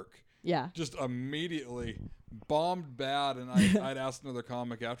dark. Yeah. Just immediately bombed bad, and I'd asked another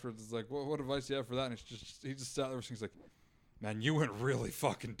comic afterwards. It's like, what advice do you have for that? And he just sat there and he's like, man, you went really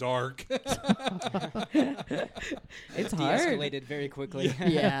fucking dark. It's hard. De-escalated very quickly.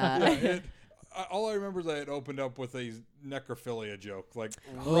 Yeah. All I remember is I had opened up with a necrophilia joke, like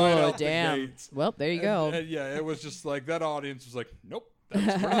right out the gates. Well, there you go. And yeah, it was just like that audience was like, nope.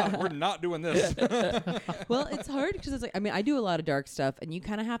 We're not doing this. Well, it's hard because it's like, I mean, I do a lot of dark stuff, and you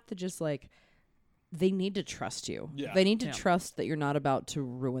kind of have to just like, they need to trust you. Yeah. They need to trust that you're not about to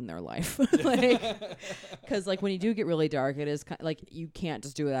ruin their life. Like, because like when you do get really dark, it is kind of like you can't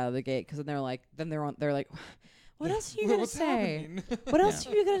just do it out of the gate because then they're like, they're like, what else are you gonna say? What else are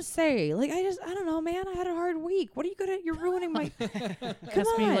you gonna say? Like, I don't know, man. I had a hard week. What are you gonna? You're ruining my. Has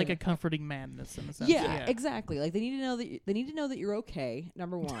to be like a comforting madness in a sense. Yeah, exactly. Like they need to know that you're okay.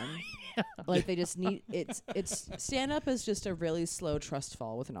 Number one, like they just need it's stand up is just a really slow trust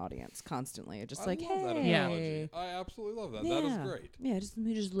fall with an audience constantly. It's just like, love hey, that analogy. I absolutely love that. That is great. Yeah, let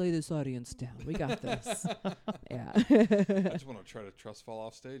me just lay this audience down. We got this. Yeah. I just want to try to trust fall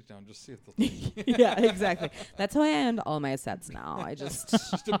off stage now and just see if they'll take me. Yeah, exactly. That's how I end all my sets now. I just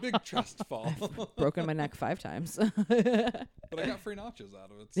a big trust fall. I've broken my neck 5 times. But I got free nachos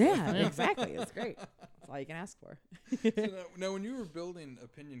out of it. So. Yeah, exactly. It's great. That's all you can ask for. So now, when you were building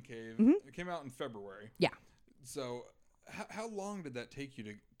Opinion Cave, it came out in February. Yeah. So how long did that take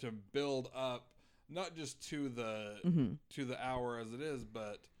you to build up, not just to the hour as it is,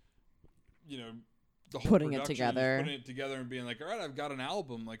 but the whole putting it together and being like, all right, I've got an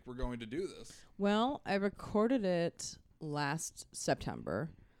album, like we're going to do this. Well, I recorded it last September,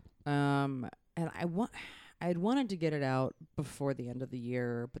 and I had wanted to get it out before the end of the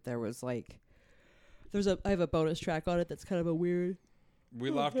year, but there was like, I have a bonus track on it that's kind of a weird.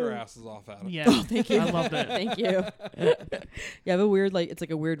 We laughed our asses off at it. Yeah. Oh, thank you. I loved it. Thank you. Yeah, I have a weird, like, it's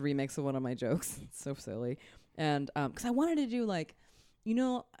like a weird remix of one of my jokes. It's so silly. And, cause I wanted to do like,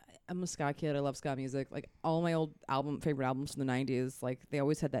 I'm a ska kid. I love ska music. Like all my old favorite albums from the 90s, like they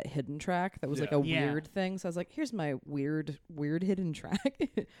always had that hidden track that was like a weird thing. So I was like, here's my weird hidden track.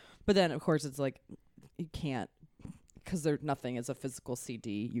 But then of course it's like, you can't, because nothing is a physical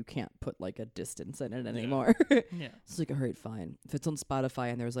CD. You can't put like a distance in it anymore. Yeah. It's like, all right, fine. If it's on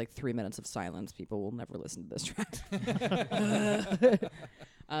Spotify and there's like 3 minutes of silence, people will never listen to this track.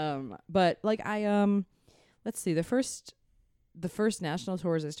 But like let's see, the first national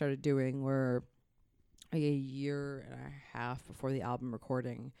tours I started doing were a year and a half before the album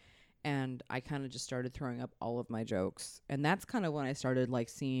recording, and I kind of just started throwing up all of my jokes, and that's kind of when I started like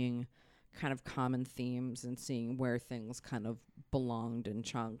seeing kind of common themes and seeing where things kind of belonged in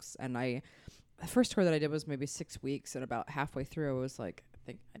chunks. And the first tour that I did was maybe 6 weeks, and about halfway through I was like, I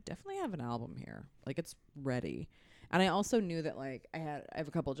think I definitely have an album here, like it's ready. And I also knew that like I have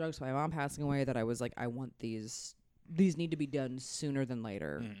a couple of jokes about my mom passing away that I was like, I want these need to be done sooner than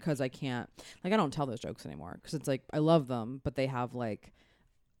later, because I can't, like, I don't tell those jokes anymore because it's like I love them, but they have like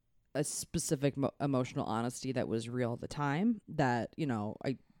a specific emotional honesty that was real at the time that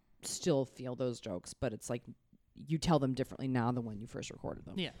I still feel those jokes, but it's like you tell them differently now than when you first recorded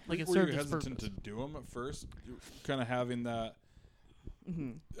them. Yeah, like were you hesitant to do them at first, kind of having that?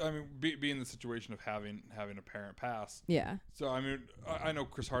 I mean, be in the situation of having a parent pass. Yeah. So I mean, I know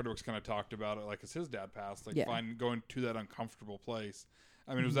Chris Hardwick's kind of talked about it, like as his dad passed, like going to that uncomfortable place.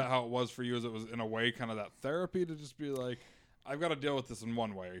 I mean, was that how it was for you? As it was in a way, kind of that therapy to just be like, I've got to deal with this in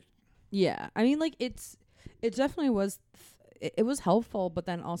one way. Yeah, I mean, like it definitely was. It was helpful, but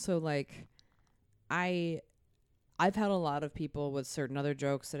then also like, I've had a lot of people with certain other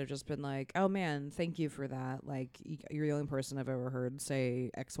jokes that have just been like, oh man, thank you for that. Like, you're the only person I've ever heard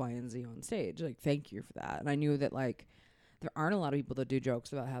say X, Y, and Z on stage. Like, thank you for that. And I knew that like, there aren't a lot of people that do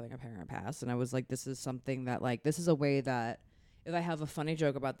jokes about having a parent pass. And I was like, this is something that like, this is a way that if I have a funny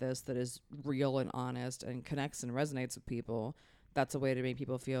joke about this that is real and honest and connects and resonates with people, that's a way to make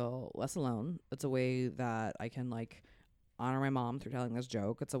people feel less alone. It's a way that I can like honor my mom through telling this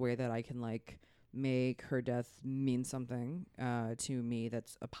joke. It's a way that I can like make her death mean something to me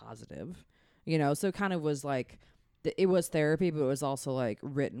that's a positive, so it kind of was like it was therapy, but it was also like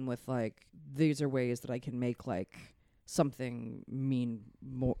written with like, these are ways that I can make like something mean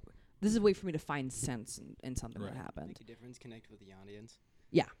this is a way for me to find sense in something that happened. Make a difference, connect with the audience.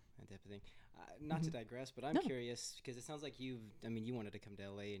 Yeah. That type of thing. Not to digress, but I'm curious because it sounds like you wanted to come to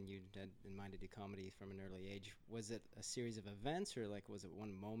LA and you had in mind to do comedy from an early age. Was it a series of events or like was it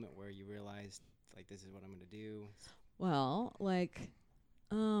one moment where you realized like this is what I'm going to do? Well, like,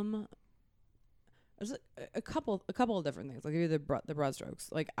 there's a couple of different things. I'll give you the broad strokes.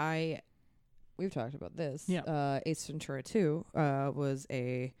 Like we've talked about this. Yeah. Ace Ventura 2 was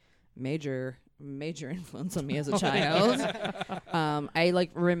a major influence on me as a child. I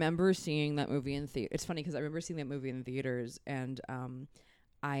like remember seeing that movie in theater. It's funny because I remember seeing that movie in theaters, and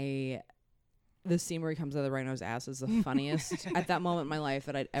the scene where he comes out of the rhino's ass is the funniest at that moment in my life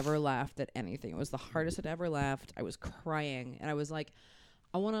that I'd ever laughed at anything. It was the hardest I'd ever laughed. I was crying, and I was like,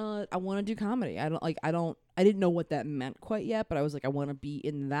 I wanna do comedy. I didn't know what that meant quite yet, but I was like, I want to be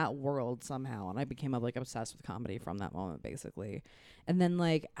in that world somehow, and I became like obsessed with comedy from that moment, basically. And then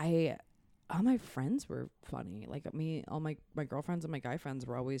like all my friends were funny. Like me, all my girlfriends and my guy friends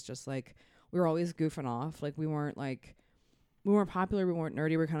were always just like, we were always goofing off. Like we weren't popular, we weren't nerdy.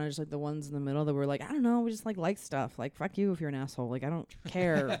 We were kind of just like the ones in the middle that were like, I don't know, we just like stuff. Like fuck you if you're an asshole. Like I don't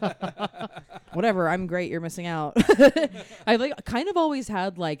care. Whatever, I'm great. You're missing out. I like kind of always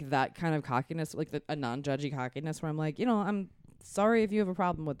had like that kind of cockiness, like a non-judgy cockiness, where I'm like, I'm sorry if you have a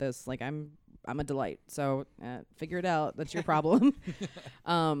problem with this. Like I'm a delight. So figure it out. That's your problem.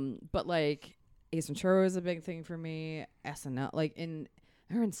 But like Ace Ventura was a big thing for me. SNL, like in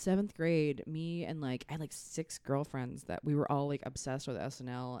 7th grade, me and like I had like 6 girlfriends that we were all like obsessed with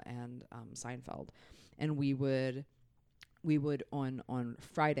SNL and Seinfeld, and we would on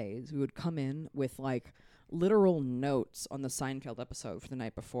Fridays we would come in with like literal notes on the Seinfeld episode for the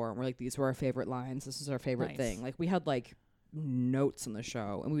night before, and we're like, these were our favorite lines, this is our favorite thing. Like we had like notes on the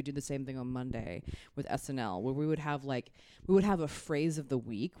show, and we would do the same thing on Monday with SNL, where we would have a phrase of the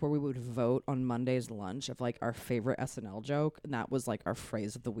week where we would vote on Monday's lunch of like our favorite SNL joke, and that was like our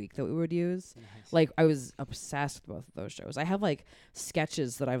phrase of the week that we would use. Nice. Like I was obsessed with both of those shows. I have like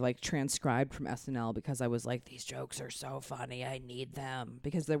sketches that I've like transcribed from SNL because I was like, these jokes are so funny, I need them,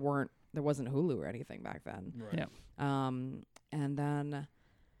 because there wasn't Hulu or anything back then. Right. Yeah. And then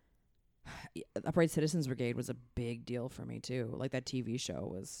Upright Citizens Brigade was a big deal for me too. Like that TV show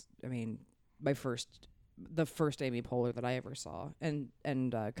was, I mean, the first Amy Poehler that I ever saw, and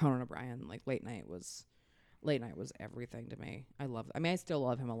Conan O'Brien. Like late night was everything to me. I still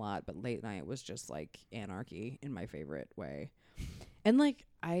love him a lot, but late night was just like anarchy in my favorite way. And like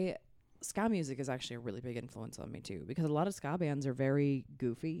ska music is actually a really big influence on me too, because a lot of ska bands are very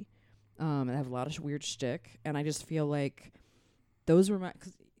goofy, and have a lot of weird shtick, and I just feel like those were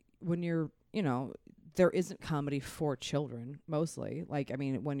cause when you're, there isn't comedy for children mostly. Like, I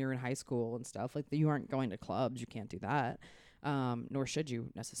mean, when you're in high school and stuff, like you aren't going to clubs, you can't do that. Nor should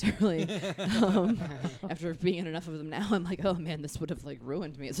you necessarily. After being in enough of them now, I'm like, oh man, this would have like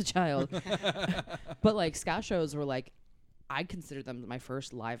ruined me as a child. But like ska shows were like, I consider them my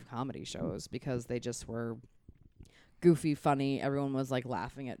first live comedy shows because they just were goofy, funny. Everyone was like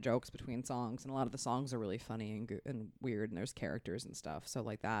laughing at jokes between songs, and a lot of the songs are really funny and weird, and there's characters and stuff. So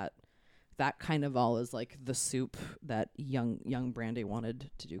like that kind of all is like the soup that young Brandie wanted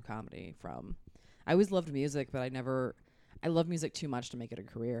to do comedy from. I always loved music, but I love music too much to make it a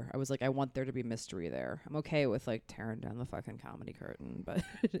career. I was like, I want there to be mystery there. I'm okay with like tearing down the fucking comedy curtain, but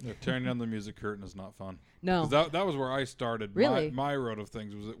tearing down the music curtain is not fun. No, that was where I started. Really? My road of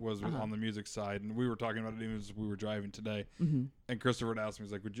things was on the music side, and we were talking about it even as we were driving today. Mm-hmm. And Christopher would ask me,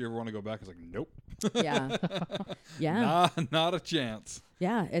 he's like, "Would you ever want to go back?" I was like, "Nope." Yeah, yeah, not a chance.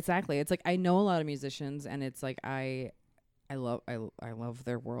 Yeah, exactly. It's like I know a lot of musicians, and it's like I love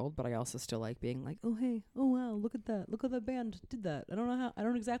their world, but I also still like being like, oh hey, oh wow, look at that band did that. I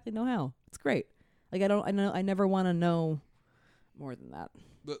don't exactly know how. It's great. Like I never want to know more than that.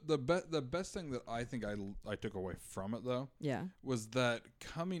 The best thing that I think I took away from it though, was that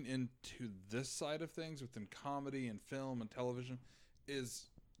coming into this side of things within comedy and film and television is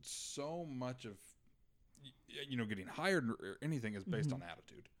so much of getting hired or anything is based on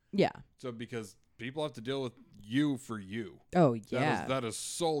attitude. Yeah. So because people have to deal with you for you. Oh yeah. That is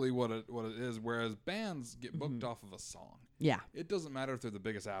solely what it is. Whereas bands get booked off of a song. Yeah. It doesn't matter if they're the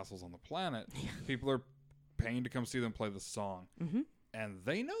biggest assholes on the planet. People are paying to come see them play the song, and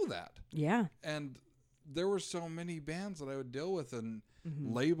they know that. Yeah. And there were so many bands that I would deal with and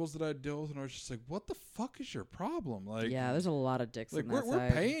labels that I'd deal with, and I was just like, "What the fuck is your problem?" Like, yeah, there's a lot of dicks. Like on that we're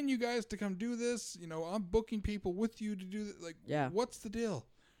paying you guys to come do this. I'm booking people with you to do that. Like, what's the deal?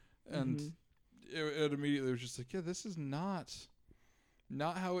 And it immediately was just like, yeah, this is not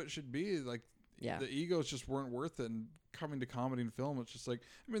how it should be. Like, the egos just weren't worth it. And coming to comedy and film, it's just like,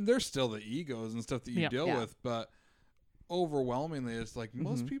 I mean, there's still the egos and stuff that you deal with, but overwhelmingly, it's like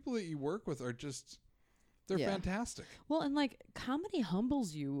most people that you work with are just, they're fantastic. Well, and like comedy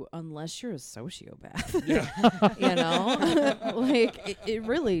humbles you unless you're a sociopath. Yeah. You know, like it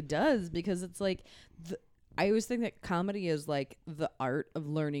really does, because it's like, I always think that comedy is like the art of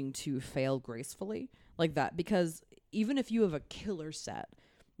learning to fail gracefully, like that, because even if you have a killer set,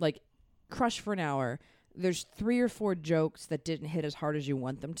 like crush for an hour, there's 3 or 4 jokes that didn't hit as hard as you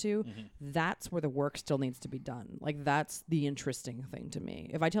want them to. That's where the work still needs to be done. Like, that's the interesting thing to me.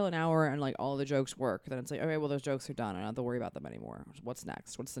 If I tell an hour and like all the jokes work, then it's like, okay, well, those jokes are done. I don't have to worry about them anymore. What's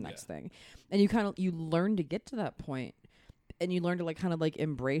next? What's the next thing? And you learn to get to that point, and you learn to like kind of like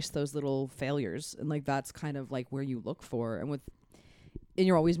embrace those little failures. And like, that's kind of like where you look for. And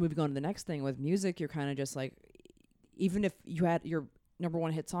you're always moving on to the next thing. With music, you're kind of just like, even if you had your number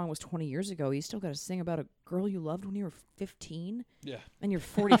 1 hit song was 20 years ago, you still got to sing about a girl you loved when you were 15. Yeah. And you're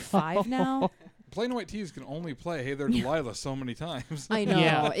 45 now. Plain White Tees can only play Hey There Delilah so many times. I know.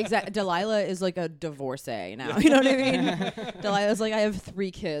 Yeah. Exactly. Delilah is like a divorcee now. You know what I mean? Delilah's like, I have 3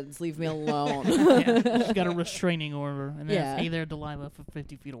 kids. Leave me alone. She got a restraining order. And then Hey There Delilah for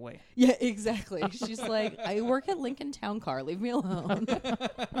 50 feet away. Yeah, exactly. She's like, I work at Lincoln Town Car. Leave me alone.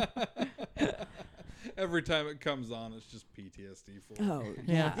 Every time it comes on, it's just PTSD for me. Oh,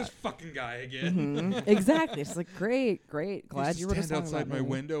 yeah. Like, this fucking guy again. Exactly. It's like, great. Glad you were stand outside my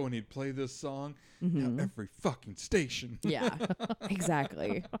window and he'd play this song. Every fucking station. Yeah,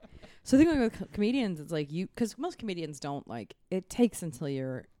 exactly. So the thing with comedians, it's like because most comedians don't like, it takes until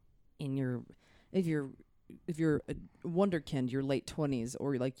you're in your, if you're a wonderkind, your late 20s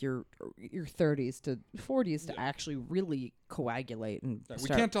or like your 30s to 40s to actually really coagulate and start breaking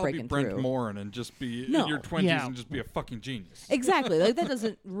through. We can't all be Brent Morin and just be in your 20s and just be a fucking genius. Exactly. Like, that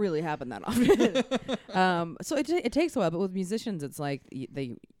doesn't really happen that often. So it takes a while, but with musicians, it's like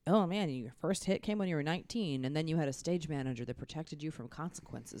oh man, your first hit came when you were 19, and then you had a stage manager that protected you from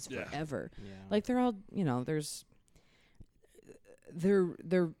consequences forever. Yeah. Like, they're all,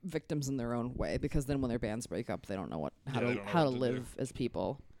 they're victims in their own way, because then when their bands break up, they don't know how to live as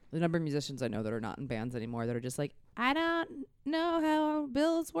people. The number of musicians I know that are not in bands anymore that are just like, I don't know how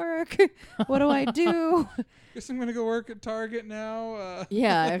bills work. What do I do? Guess I'm gonna go work at Target now.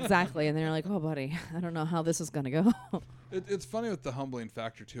 Yeah, exactly. And they're like, oh, buddy, I don't know how this is gonna go. It's funny with the humbling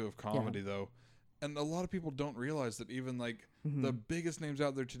factor too of comedy though, and a lot of people don't realize that even like the biggest names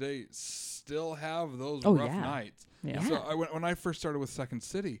out there today still have those rough nights. Yeah. So when I first started with Second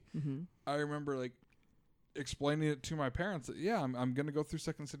City, I remember like explaining it to my parents that I'm going to go through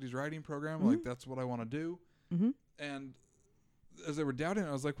Second City's writing program. Like, that's what I want to do. And as they were doubting it,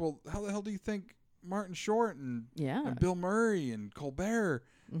 I was like, well, how the hell do you think Martin Short and Bill Murray and Colbert?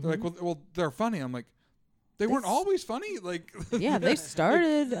 They're like, well, they're funny. I'm like, they weren't always funny. Like, they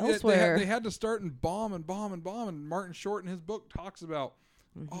started elsewhere. They had to start and bomb. And Martin Short in his book talks about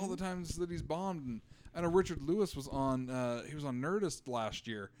all the times that he's bombed. And I know Richard Lewis was on Nerdist last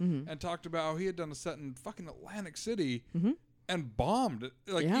year and talked about how he had done a set in fucking Atlantic City and bombed it.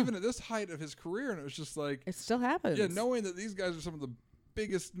 Like, even at this height of his career. And it was just like, it still happens. Yeah, knowing that these guys are some of the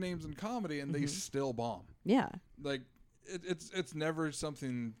biggest names in comedy and they still bomb. Yeah. Like, it's never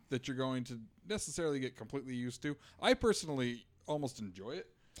something that you're going to necessarily get completely used to. I personally almost enjoy it.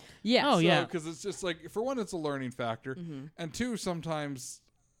 Yeah. Because it's just like, for one, it's a learning factor. And 2, sometimes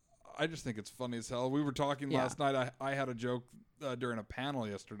I just think it's funny as hell. We were talking last night. I had a joke during a panel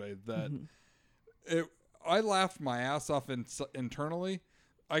yesterday that I laughed my ass off internally.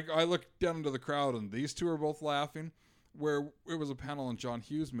 I looked down into the crowd and these two are both laughing. Where it was a panel on John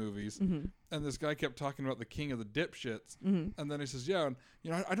Hughes movies, and this guy kept talking about the king of the dipshits, and then he says, "Yeah, and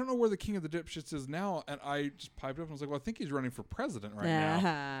I don't know where the king of the dipshits is now." And I just piped up and was like, "Well, I think he's running for president right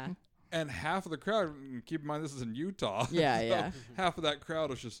now." And half of the crowd, keep in mind this is in Utah, half of that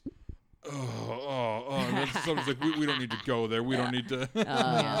crowd was just, and then someone's like, "We don't need to go there. We don't need to."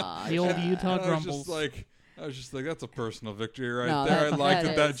 The old Utah grumbles. I was just like, that's a personal victory right there. I like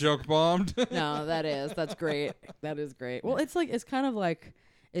that joke bombed. No, that's great. That is great. Well, it's kind of like,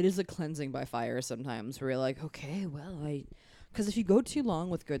 it is a cleansing by fire sometimes, where you're like, okay, well, because if you go too long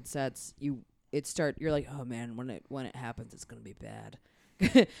with good sets, you're like, oh man, when it happens, it's gonna be bad.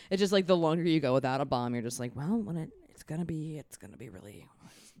 It's just like, the longer you go without a bomb, you're just like, well, when it's gonna be really,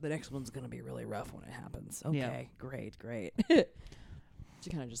 the next one's gonna be really rough when it happens. Okay, great. You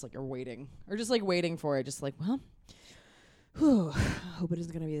kind of just like are waiting, or just like waiting for it, just like, well, hope it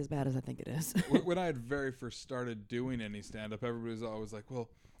isn't going to be as bad as I think it is. When I had very first started doing any stand-up, everybody was always like, well,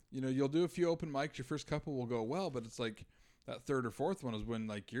 you'll do a few open mics, your first couple will go well, but it's like, that third or fourth one is when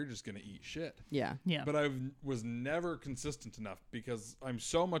like you're just gonna eat shit. Yeah. But I was never consistent enough because I'm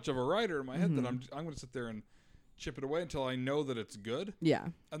so much of a writer in my head that I'm gonna sit there and chip it away until I know that it's good. Yeah.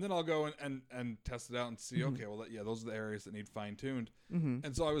 And then I'll go and test it out and see, okay, well, those are the areas that need fine-tuned.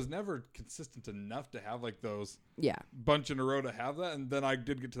 And so I was never consistent enough to have, like, those bunch in a row to have that. And then I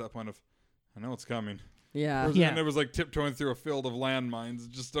did get to that point of, I know it's coming. Yeah. And it was like tiptoeing through a field of landmines.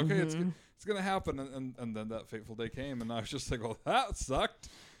 Just, okay, it's going to happen. And then that fateful day came, and I was just like, well, that sucked.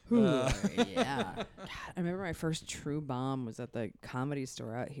 Yeah. God, I remember my first true bomb was at the Comedy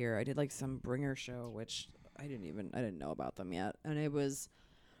Store out here. I did, like, some bringer show, which... I didn't know about them yet. And it was,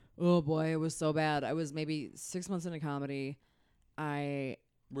 oh boy, it was so bad. I was maybe 6 months into comedy.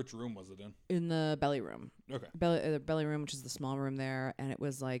 Which room was it in? In the belly room. Okay. The belly room, which is the small room there. And it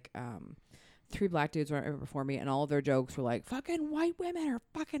was like, 3 black dudes were before me, and all of their jokes were like, fucking white women are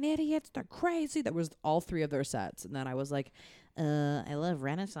fucking idiots. They're crazy. That was all 3 of their sets. And then I was like, I love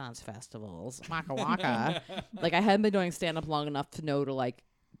Renaissance festivals. Waka waka. Like, I hadn't been doing stand-up long enough to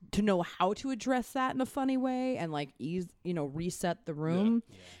know how to address that in a funny way and like reset the room.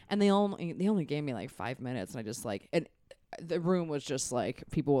 And they only gave me like 5 minutes, and I just like, and the room was just like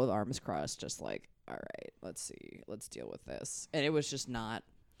people with arms crossed, just like, all right, let's deal with this. And it was just not,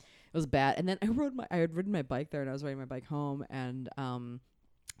 it was bad. And then I had ridden my bike there, and I was riding my bike home, and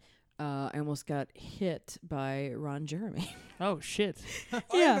I almost got hit by Ron Jeremy. Oh, shit.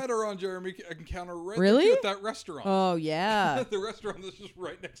 I had a Ron Jeremy encounter right at that restaurant. Oh, yeah. The restaurant that's just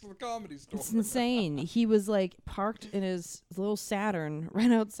right next to the Comedy Store. It's insane. He was like parked in his little Saturn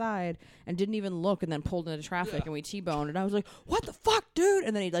right outside and didn't even look, and then pulled into traffic, and we T-boned. And I was like, what the fuck, dude?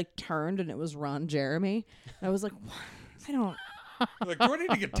 And then he like turned, and it was Ron Jeremy. And I was like, what? I don't... Like, do I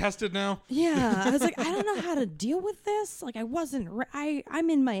need to get tested now? Yeah. I was like, I don't know how to deal with this. Like, I wasn't... I'm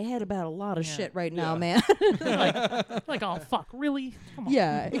in my head about a lot of shit right now, man. like, oh, fuck, really? Come on.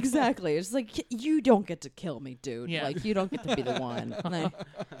 Yeah, exactly. It's like, you don't get to kill me, dude. Yeah. Like, you don't get to be the one. And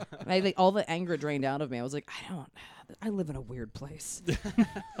I like, all the anger drained out of me. I was like, I live in a weird place.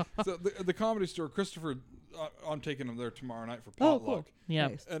 So the Comedy Store, Christopher... I'm taking him there tomorrow night for potluck. Oh, cool. Yeah.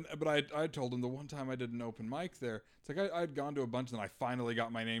 Nice. But I told him the one time I did an open mic there, it's like I'd gone to a bunch, and I finally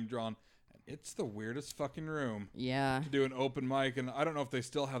got my name drawn. And it's the weirdest fucking room. Yeah. To do an open mic, and I don't know if they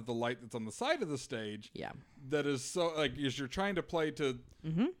still have the light that's on the side of the stage. Yeah. That is so like you're trying to play to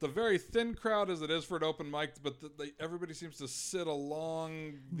the very thin crowd as it is for an open mic, but everybody seems to sit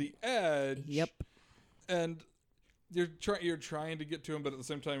along the edge. Yep. And you're trying to get to them, but at the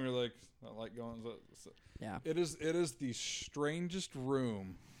same time you're like, that light going. So yeah. It is the strangest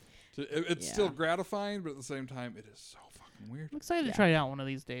room. It's still gratifying, but at the same time, it is so fucking weird. I'm excited to try it out one of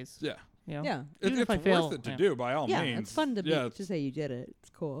these days. Yeah. Yeah. It's worth it to do by all means. Yeah, it's fun to say you did it. It's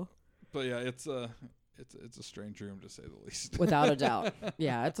cool. But yeah, it's a strange room to say the least. Without a doubt.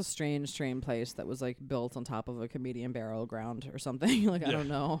 Yeah, it's a strange place that was like built on top of a comedian burial ground or something. Like, I don't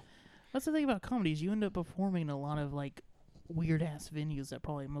know. That's the thing about comedies. You end up performing in a lot of like weird ass venues that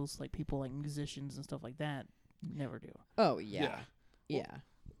probably most like people like musicians and stuff like that never do. Oh yeah. Yeah.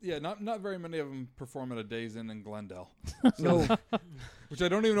 Yeah, not very many of them perform at a Days Inn in Glendale. No. Which I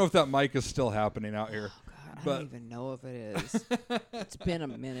don't even know if that mic is still happening out here. Oh, God, I don't even know if it is. It's been a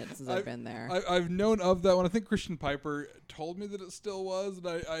minute since I've been there. I've known of that one. I think Christian Piper told me that it still was, and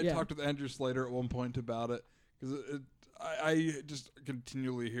I talked with Andrew Slater at one point about it, because I just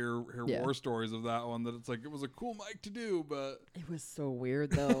continually hear war stories of that one, that it's like it was a cool mic to do, but it was so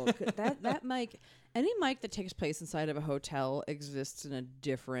weird though. that mic, any mic that takes place inside of a hotel exists in a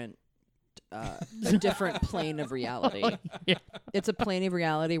different plane of reality. Yeah. It's a plane of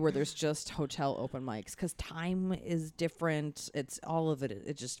reality where there's just hotel open mics, because time is different. It's all of it.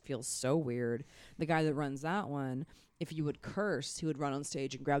 It just feels so weird. The guy that runs that one, if you would curse, he would run on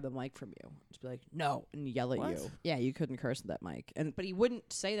stage and grab the mic from you. Just be like, no, and yell at you. Yeah, you couldn't curse at that mic. But he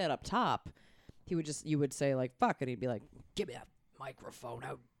wouldn't say that up top. You would say like, fuck, and he'd be like, give me that microphone.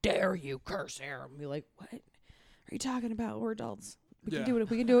 How dare you curse here? And be like, what are you talking about? We're adults. We can do what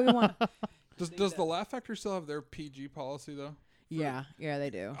we want. Does the Laugh Factory still have their PG policy though? Yeah, they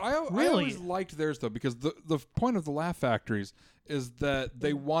do. I always liked theirs though, because the point of the Laugh Factories is that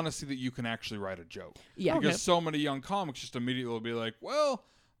they want to see that you can actually write a joke. Yeah. Because so many young comics just immediately will be like, well,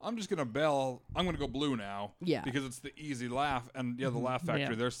 I'm just gonna bail. I'm gonna go blue now. Yeah. Because it's the easy laugh, and the Laugh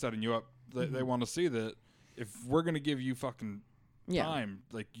Factory, they're setting you up. They want to see that if we're gonna give you fucking time,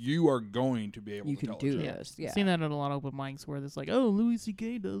 like you are going to be able to tell do a joke. this. Yeah. I've seen that at a lot of open mics where it's like, oh, Louis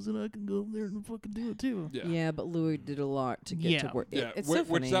C.K. does it, I can go over there and fucking do it too. Yeah, but Louis did a lot to get to work. Yeah, It's so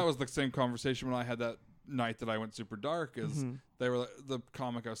funny. Which that was the same conversation when I had that night that I went super dark is they were the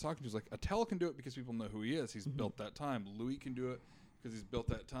comic I was talking to was like, Attell can do it because people know who he is. He's built that time. Louis can do it because he's built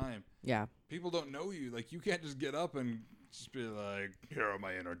that time. Yeah. People don't know you. Like, you can't just get up and just be like, here are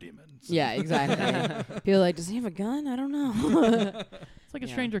my inner demons. Yeah, exactly. People are like, does he have a gun? I don't know. It's like a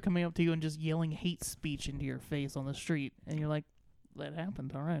stranger coming up to you and just yelling hate speech into your face on the street. And you're like, that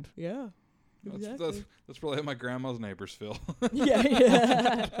happened. All right. Yeah. Exactly. That's probably how my grandma's neighbors feel.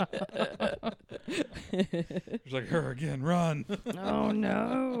 Yeah. She's like, her again, run. Oh,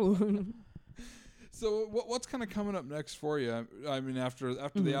 no. So what's kind of coming up next for you? I mean, after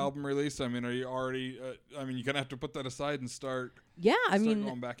the album release, I mean, are you already, you're going to have to put that aside and start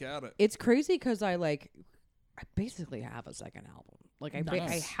going back at it. It's crazy because I basically have a second album. Like,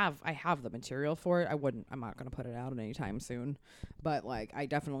 Nice. I have the material for it. I'm not going to put it out anytime soon. But, like, I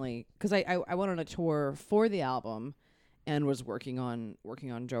definitely, because I went on a tour for the album and was working on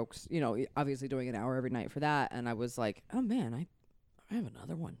jokes, you know, obviously doing an hour every night for that. And I was like, oh, man, I have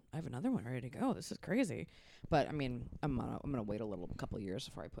another one. I have another one ready to go. This is crazy. But I mean, I'm gonna wait a couple of years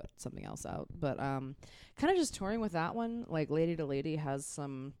before I put something else out. But kind of just touring with that one. Like, Lady to Lady has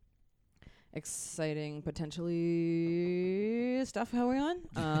some exciting, potentially stuff going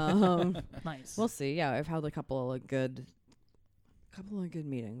on. Nice. We'll see. Yeah, I've had a couple of good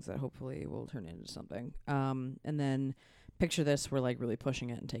meetings that hopefully will turn into something. And then Picture This, we're like really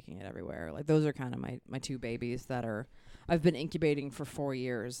pushing it and taking it everywhere. Like, those are kind of my two babies that I've been incubating for 4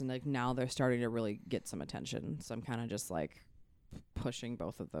 years, and like now they're starting to really get some attention. So I'm kind of just like pushing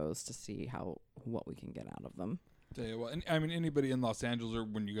both of those to see what we can get out of them. Yeah, well, I mean, anybody in Los Angeles or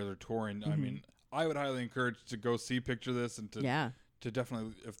when you guys are touring, I mean, I would highly encourage to go see Picture This and to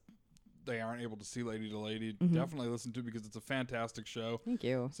definitely, if they aren't able to see Lady to Lady, definitely listen to it because it's a fantastic show. Thank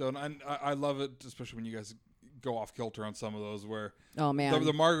you. So and I love it, especially when you guys go off kilter on some of those where oh man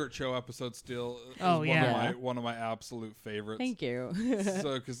the Margaret Cho episode still is one of my absolute favorites. Thank you.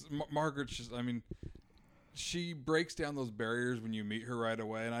 So because Margaret's just, I mean, she breaks down those barriers when you meet her right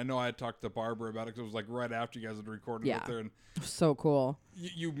away. And I know I had talked to Barbara about it because it was like right after you guys had recorded with her, and so cool.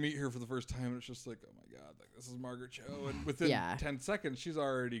 You meet her for the first time and it's just like, oh my god, like, this is Margaret Cho, and within 10 seconds she's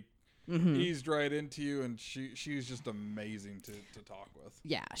already eased right into you, and she's just amazing to talk with.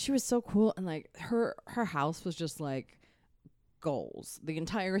 Yeah, she was so cool, and like her house was just like goals. The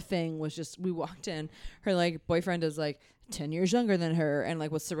entire thing was just, we walked in, her like boyfriend is like 10 years younger than her and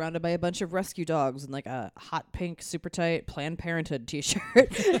like was surrounded by a bunch of rescue dogs and like a hot pink super tight Planned Parenthood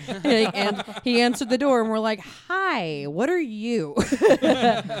t-shirt. And he answered the door and we're like, hi, what are you?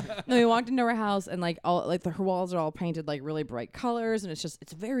 Then we walked into her house and like all like her walls are all painted like really bright colors, and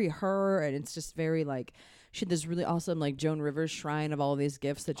it's very her, and it's just very like, she had this really awesome like Joan Rivers shrine of all of these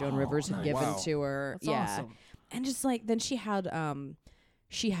gifts that Joan Rivers had given to her. That's awesome. And just like, then she had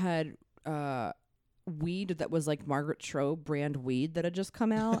weed that was like Margaret Cho brand weed that had just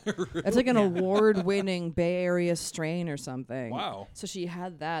come out. Really? It's like an award-winning Bay Area strain or something. Wow. So she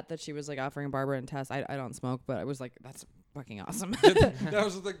had that she was like offering Barbara and Tess. I don't smoke, but I was like, that's fucking awesome. That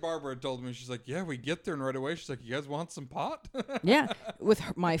was the thing Barbara told me. She's like, yeah, we get there and right away she's like, you guys want some pot? Yeah, with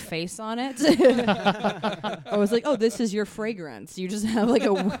my face on it. I was like, oh, this is your fragrance. You just have like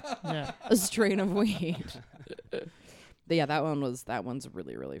a strain of weed. But yeah, that one's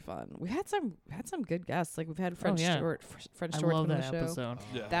really, really fun. We had some good guests. Like we've had Fred Stewart I love from that the show. episode.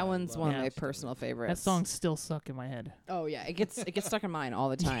 Yeah. That one's one of my personal favorites. That song's still stuck in my head. Oh yeah, it gets stuck in mine all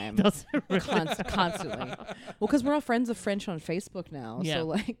the time. Does it really? Constantly. Well, because we're all friends of French on Facebook now, so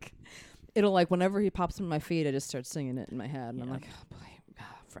like it'll like whenever he pops in my feed, I just start singing it in my head, and I'm like, oh boy,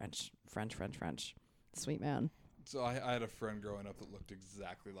 French, sweet man. So I had a friend growing up that looked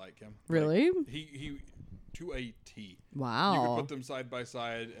exactly like him. Really? Like, he to a T. Wow. You could put them side by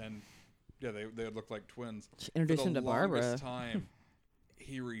side, and they would look like twins. Introduced him to Barbara. For the longest time,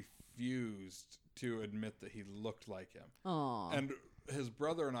 he refused to admit that he looked like him. Aww. And his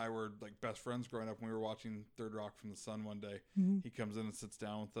brother and I were like best friends growing up. When we were watching Third Rock from the Sun one day, he comes in and sits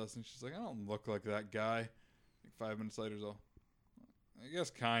down with us, and she's like, I don't look like that guy. Like 5 minutes later, he's all, I guess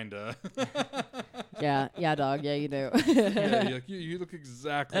kinda. Yeah, dog. Yeah, you do. You look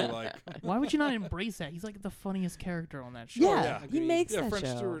exactly like. Why would you not embrace that? He's like the funniest character on that show. Yeah, he makes that French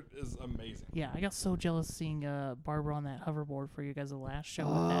show. Stewart is amazing. Yeah, I got so jealous seeing Barbara on that hoverboard for you guys the last show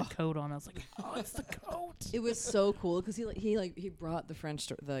with that coat on. I was like, oh, it's the coat. It was so cool because he brought the French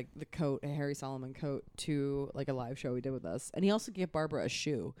the coat, a Harry Solomon coat, to like a live show he did with us, and he also gave Barbara a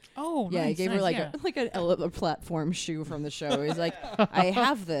shoe. Oh, yeah, nice, he gave her like a platform shoe from the show. He's like, I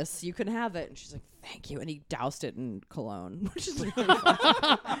have this, you can have it, and she's like, thank you. And he doused it in cologne, which is really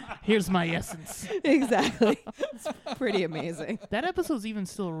fun. Here's my essence. Exactly. It's pretty amazing. That episode's even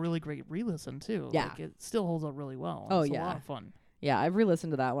still a really great re-listen, too. Yeah. Like, it still holds up really well. Oh, it's yeah. a lot of fun. Yeah, I've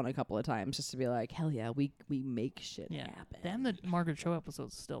re-listened to that one a couple of times just to be like, hell yeah, we make shit happen. And the Margaret Cho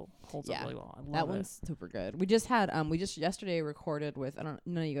episode still holds up really well. I love that one's super good. We just had yesterday recorded with none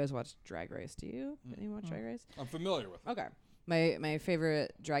of you guys watch Drag Race. Do you? You watch Drag Race? I'm familiar with it. Okay. My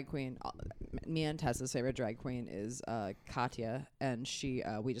favorite drag queen, me and Tessa's favorite drag queen is Katya, and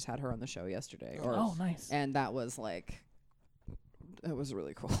we just had her on the show yesterday. Oh, nice. And that was like, it was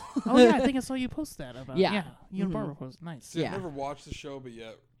really cool. Oh yeah, I think I saw you post that about. Yeah, you and Barbara posted. Nice. See, I've never watched the show, but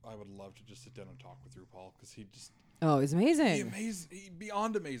yet I would love to just sit down and talk with RuPaul because he just. Oh, he's amazing. He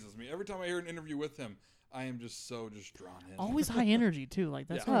beyond amazes me. Every time I hear an interview with him, I am just drawn in. Always high energy too. Like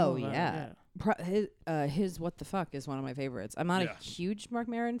that's. Yeah. Oh yeah. His What the Fuck is one of my favorites. I'm not a huge Mark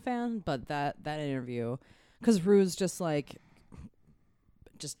Maron fan, but that interview, because Rue's just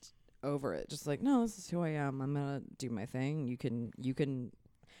over it, just like, no, this is who I am. I'm gonna do my thing. You can.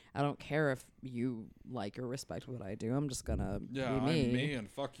 I don't care if you like or respect what I do. I'm just gonna be me. I'm me, and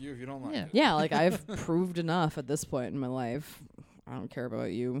fuck you if you don't like it. Yeah, like I've proved enough at this point in my life. I don't care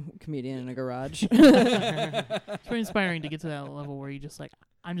about you, comedian in a garage. It's very inspiring to get to that level where you just like,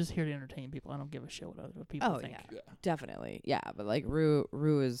 I'm just here to entertain people. I don't give a shit what other people think. Yeah, definitely. Yeah, but like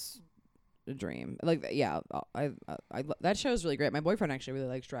Rue is a dream. Like, yeah, I that show is really great. My boyfriend actually really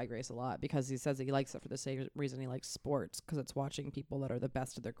likes Drag Race a lot because he says that he likes it for the same reason he likes sports, because it's watching people that are the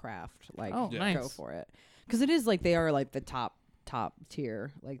best at their craft go for it. Because it is like they are like the top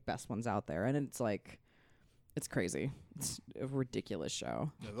tier, like best ones out there, and it's like. It's crazy. It's a ridiculous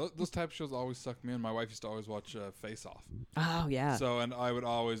show. Yeah, those type of shows always suck me in. My wife used to always watch Face Off. Oh, yeah. So, and I would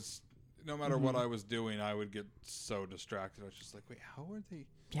always, no matter what I was doing, I would get so distracted. I was just like, wait, how are they?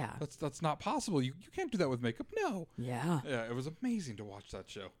 Yeah. That's not possible. You can't do that with makeup. No. Yeah. Yeah, it was amazing to watch that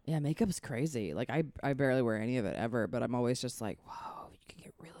show. Yeah, makeup's crazy. Like, I barely wear any of it ever, but I'm always just like, whoa, you can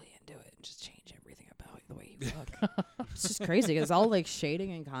get really into it and just change everything about the way you look. It's just crazy. It's all like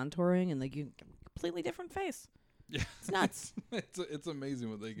shading and contouring and like you completely different face. Yeah, it's nuts. it's amazing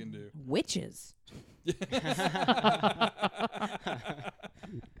what they can do. Witches.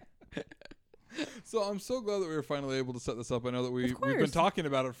 So I'm so glad that we were finally able to set this up. I know that we've been talking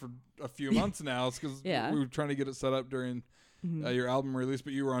about it for a few months now, because we were trying to get it set up during your album release,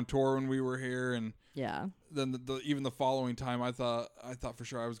 but you were on tour when we were here, and then even the following time, I thought for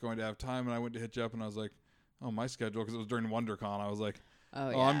sure I was going to have time, and I went to hit you up, and I was like, oh, my schedule, because it was during WonderCon. I was like.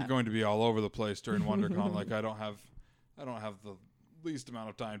 I'm going to be all over the place during WonderCon. Like I don't have the least amount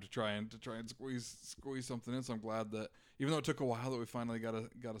of time to try and squeeze something in. So I'm glad that even though it took a while, that we finally got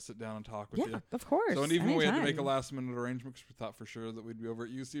to sit down and talk with you. Yeah, of course. So and even we had to make a last minute arrangement because we thought for sure that we'd be over at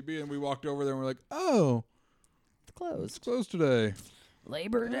UCB, and we walked over there and we're like, oh, it's closed. It's closed today.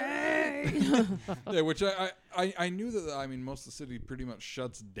 Labor Day. Yeah, which I knew that. I mean, most of the city pretty much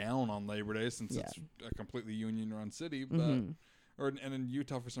shuts down on Labor Day since it's a completely union-run city, but. And in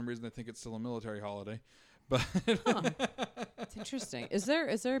Utah, for some reason, I think it's still a military holiday. But it's interesting. Is there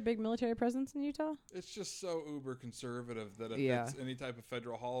a big military presence in Utah? It's just so uber conservative that if it's any type of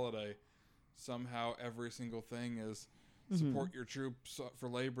federal holiday, somehow every single thing is support your troops for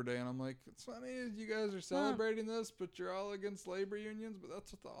Labor Day. And I'm like, it's funny, you guys are celebrating this, but you're all against labor unions, but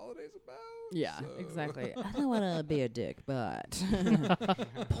that's what the holiday's about. Yeah, so. Exactly. I don't want to be a dick, but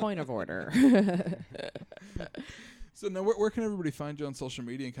point of order. So now, where can everybody find you on social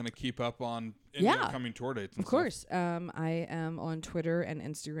media and kind of keep up on any upcoming tour dates? And of course. I am on Twitter and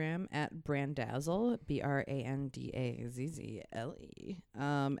Instagram at Brandazzle, BrandaZZle.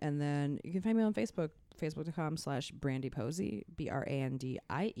 And then you can find me on Facebook, facebook.com/Brandie Posey, BranDie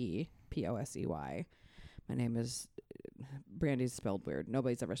Posey. My name is Brandie's spelled weird.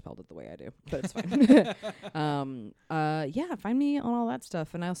 Nobody's ever spelled it the way I do, but it's fine. Find me on all that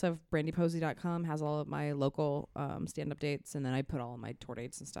stuff. And I also have BrandiePosey.com, has all of my local stand-up dates, and then I put all of my tour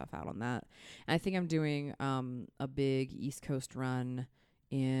dates and stuff out on that. And I think I'm doing a big East Coast run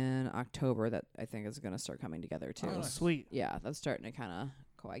in October that I think is going to start coming together too. Oh, nice. Sweet. Yeah, that's starting to kind of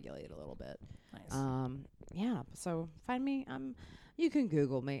coagulate a little bit. Nice. So find me. You can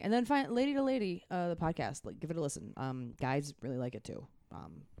Google me, and then find Lady to Lady, the podcast. Like, give it a listen. Guys really like it too.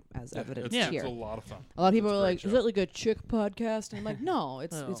 as evidence here. It's a lot of fun. A lot of people are like, is that like a chick podcast? And I'm like, no,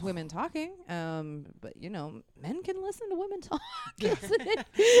 it's women talking. But, you know, men can listen to women talk. Isn't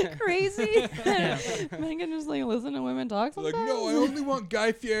it crazy? Men can just like listen to women talk sometimes. Like, no, I only want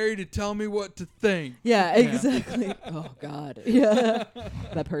Guy Fieri to tell me what to think. Yeah, exactly. Oh, God. Yeah.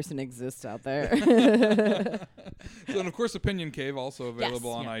 That person exists out there. So, and of course, Opinion Cave also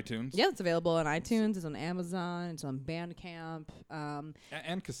available on iTunes. Yeah, it's available on iTunes. It's on Amazon. It's on Bandcamp.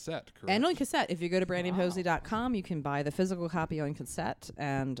 And cassette, correct? And on cassette. If you go to brandieposey.com, you can buy the physical copy on cassette.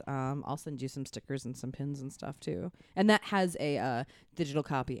 And I'll send you some stickers and some pins and stuff, too. And that has a digital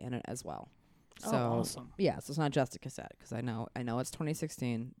copy in it as well. So, awesome. Yeah, so it's not just a cassette, because I know it's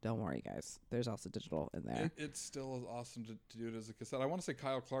 2016. Don't worry, guys. There's also digital in there. It's still awesome to do it as a cassette. I want to say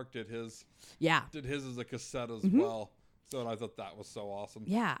Kyle Clark did his. Yeah. Did his as a cassette as well. So I thought that was so awesome.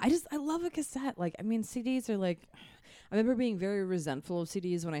 Yeah, I love a cassette. Like, I mean, CDs are like, I remember being very resentful of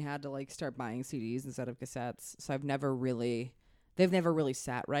CDs when I had to like start buying CDs instead of cassettes. So they've never really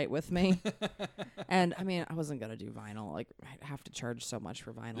sat right with me. And I mean, I wasn't going to do vinyl. Like, I'd have to charge so much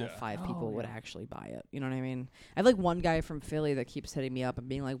for vinyl. 5 people would actually buy it. You know what I mean? I have like one guy from Philly that keeps hitting me up and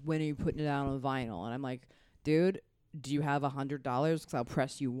being like, when are you putting it out on vinyl? And I'm like, dude, do you have $100? Because I'll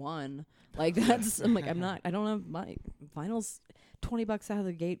press you one. Like, I'm like, I don't have my vinyl's $20 out of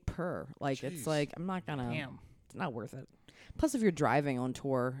the gate per. Like, Jeez. It's like, I'm not gonna, it's not worth it. Plus, if you're driving on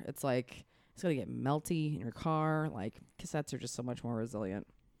tour, it's like, it's gonna get melty in your car. Like, cassettes are just so much more resilient.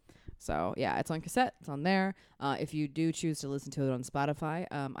 So yeah, it's on cassette. It's on there. If you do choose to listen to it on Spotify,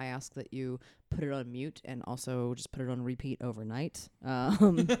 I ask that you put it on mute and also just put it on repeat overnight.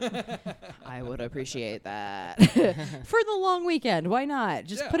 I would appreciate that. For the long weekend, why not?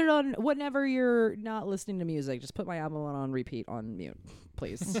 Just put it on whenever you're not listening to music. Just put my album on repeat on mute,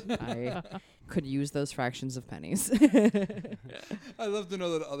 please. I could use those fractions of pennies. I'd love to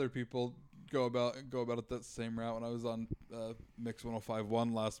know that other people go about it that same route. When I was on Mix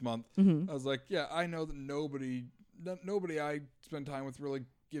 105.1 last month, I was like, yeah, I know that nobody I spend time with really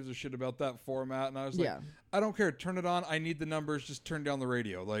gives a shit about that format. And I was like, I don't care. Turn it on. I need the numbers. Just turn down the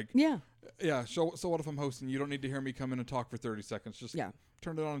radio. Like, yeah. So what if I'm hosting? You don't need to hear me come in and talk for 30 seconds. Just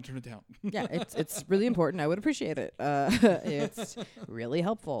turn it on and turn it down. Yeah, it's really important. I would appreciate it. It's really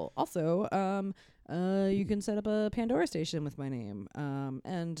helpful. Also, you can set up a Pandora station with my name.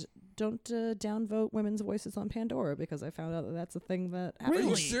 And don't downvote women's voices on Pandora, because I found out that that's a thing that happens. Are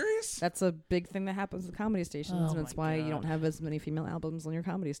you serious? That's a big thing that happens with comedy stations, and it's why you don't have as many female albums on your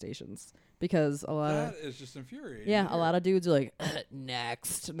comedy stations. Because a lot that is just infuriating. Yeah, a lot of dudes are like,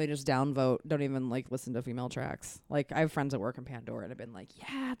 next. And they just downvote, don't even like listen to female tracks. Like, I have friends that work in Pandora and have been like,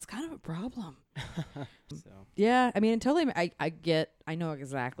 yeah, it's kind of a problem. Yeah, I mean, totally. I know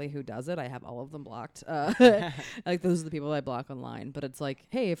exactly who does it. I have all of them blocked. Like, those are the people I block online. But it's like,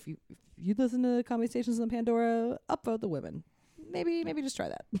 hey, if you listen to comedy stations on Pandora, upvote the women. Maybe just try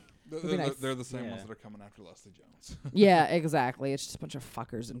that. They're the same ones that are coming after Leslie Jones. Yeah, exactly. It's just a bunch of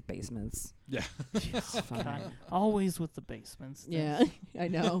fuckers in basements. Yeah. Always with the basements. Yeah, I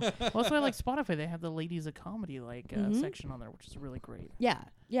know. Well, that's why I like Spotify. They have the Ladies of Comedy section on there, which is really great.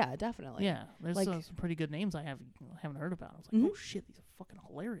 Yeah, definitely. Yeah, there's like, some pretty good names I haven't heard about. I was like, oh shit, these are fucking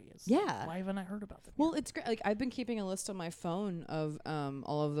hilarious. Yeah. Why haven't I heard about them? Well, it's great. Like, I've been keeping a list on my phone of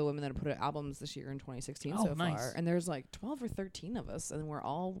all of the women that have put out albums this year in 2016 so far, and there's like 12 or 13 of us, and we're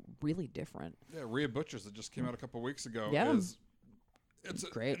all really different. Yeah, Rhea Butchers that just came out a couple weeks ago. Yeah. It's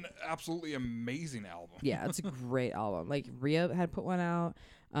great. An absolutely amazing album. Yeah, it's a great album. Like, Rhea had put one out.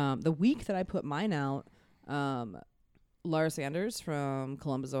 The week that I put mine out, Laura Sanders from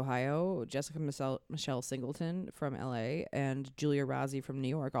Columbus, Ohio, Jessica Michelle Singleton from LA, and Julia Razzie from New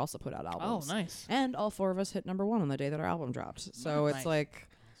York also put out albums. Oh, nice. And all 4 of us hit number 1 on the day that our album dropped. So it's like,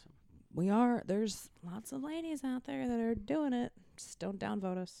 there's lots of ladies out there that are doing it. Just don't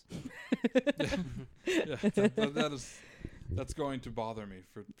downvote us. That's going to bother me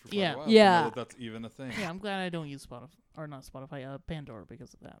for quite a while. Yeah. That's even a thing. Yeah, I'm glad I don't use Pandora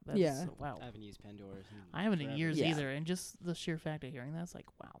because of that. That's wow. I haven't used Pandora. I haven't in years either, and just the sheer fact of hearing that's like,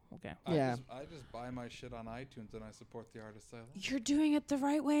 wow, okay. I just buy my shit on iTunes and I support the artists I love. You're doing it the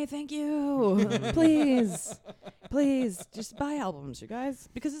right way. Thank you. Please, just buy albums, you guys,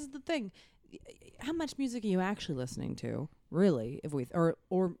 because this is the thing. How much music are you actually listening to, really? If we or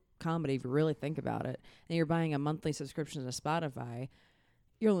comedy, if you really think about it, and you're buying a monthly subscription to Spotify,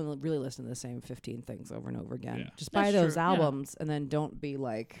 you're only really listening to the same 15 things over and over again. Yeah. Just buy those albums, and then don't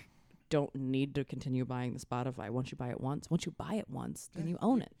need to continue buying the Spotify. Once you buy it once, then you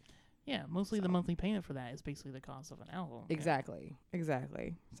own it. Yeah, mostly the monthly payment for that is basically the cost of an album. Exactly.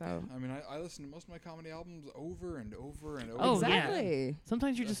 So I mean, I listen to most of my comedy albums over and over and over. Oh, exactly. Yeah.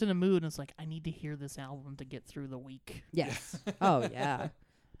 Sometimes you're just in a mood and it's like, I need to hear this album to get through the week. Yes. Oh, yeah.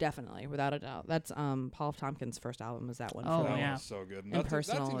 Definitely, without a doubt. That's Paul Tompkins' first album is that one. Oh, that yeah. was so good. And that's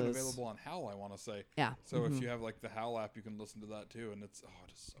even available on Howl, I want to say. Yeah. So if you have like the Howl app, you can listen to that too, and it's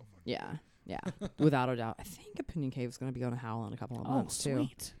so fun. Yeah. Without a doubt. I think Opinion Cave is going to be going to Howl in a couple of months too.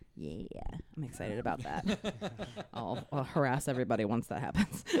 Sweet. Yeah, I'm excited about that. I'll harass everybody once that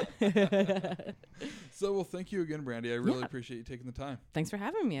happens. So, well, thank you again, Brandie. I really appreciate you taking the time. Thanks for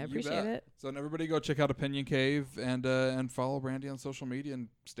having me. I appreciate it. So, everybody go check out Opinion Cave and follow Brandie on social media and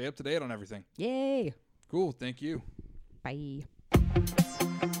stay up to date on everything. Yay. Cool. Thank you. Bye.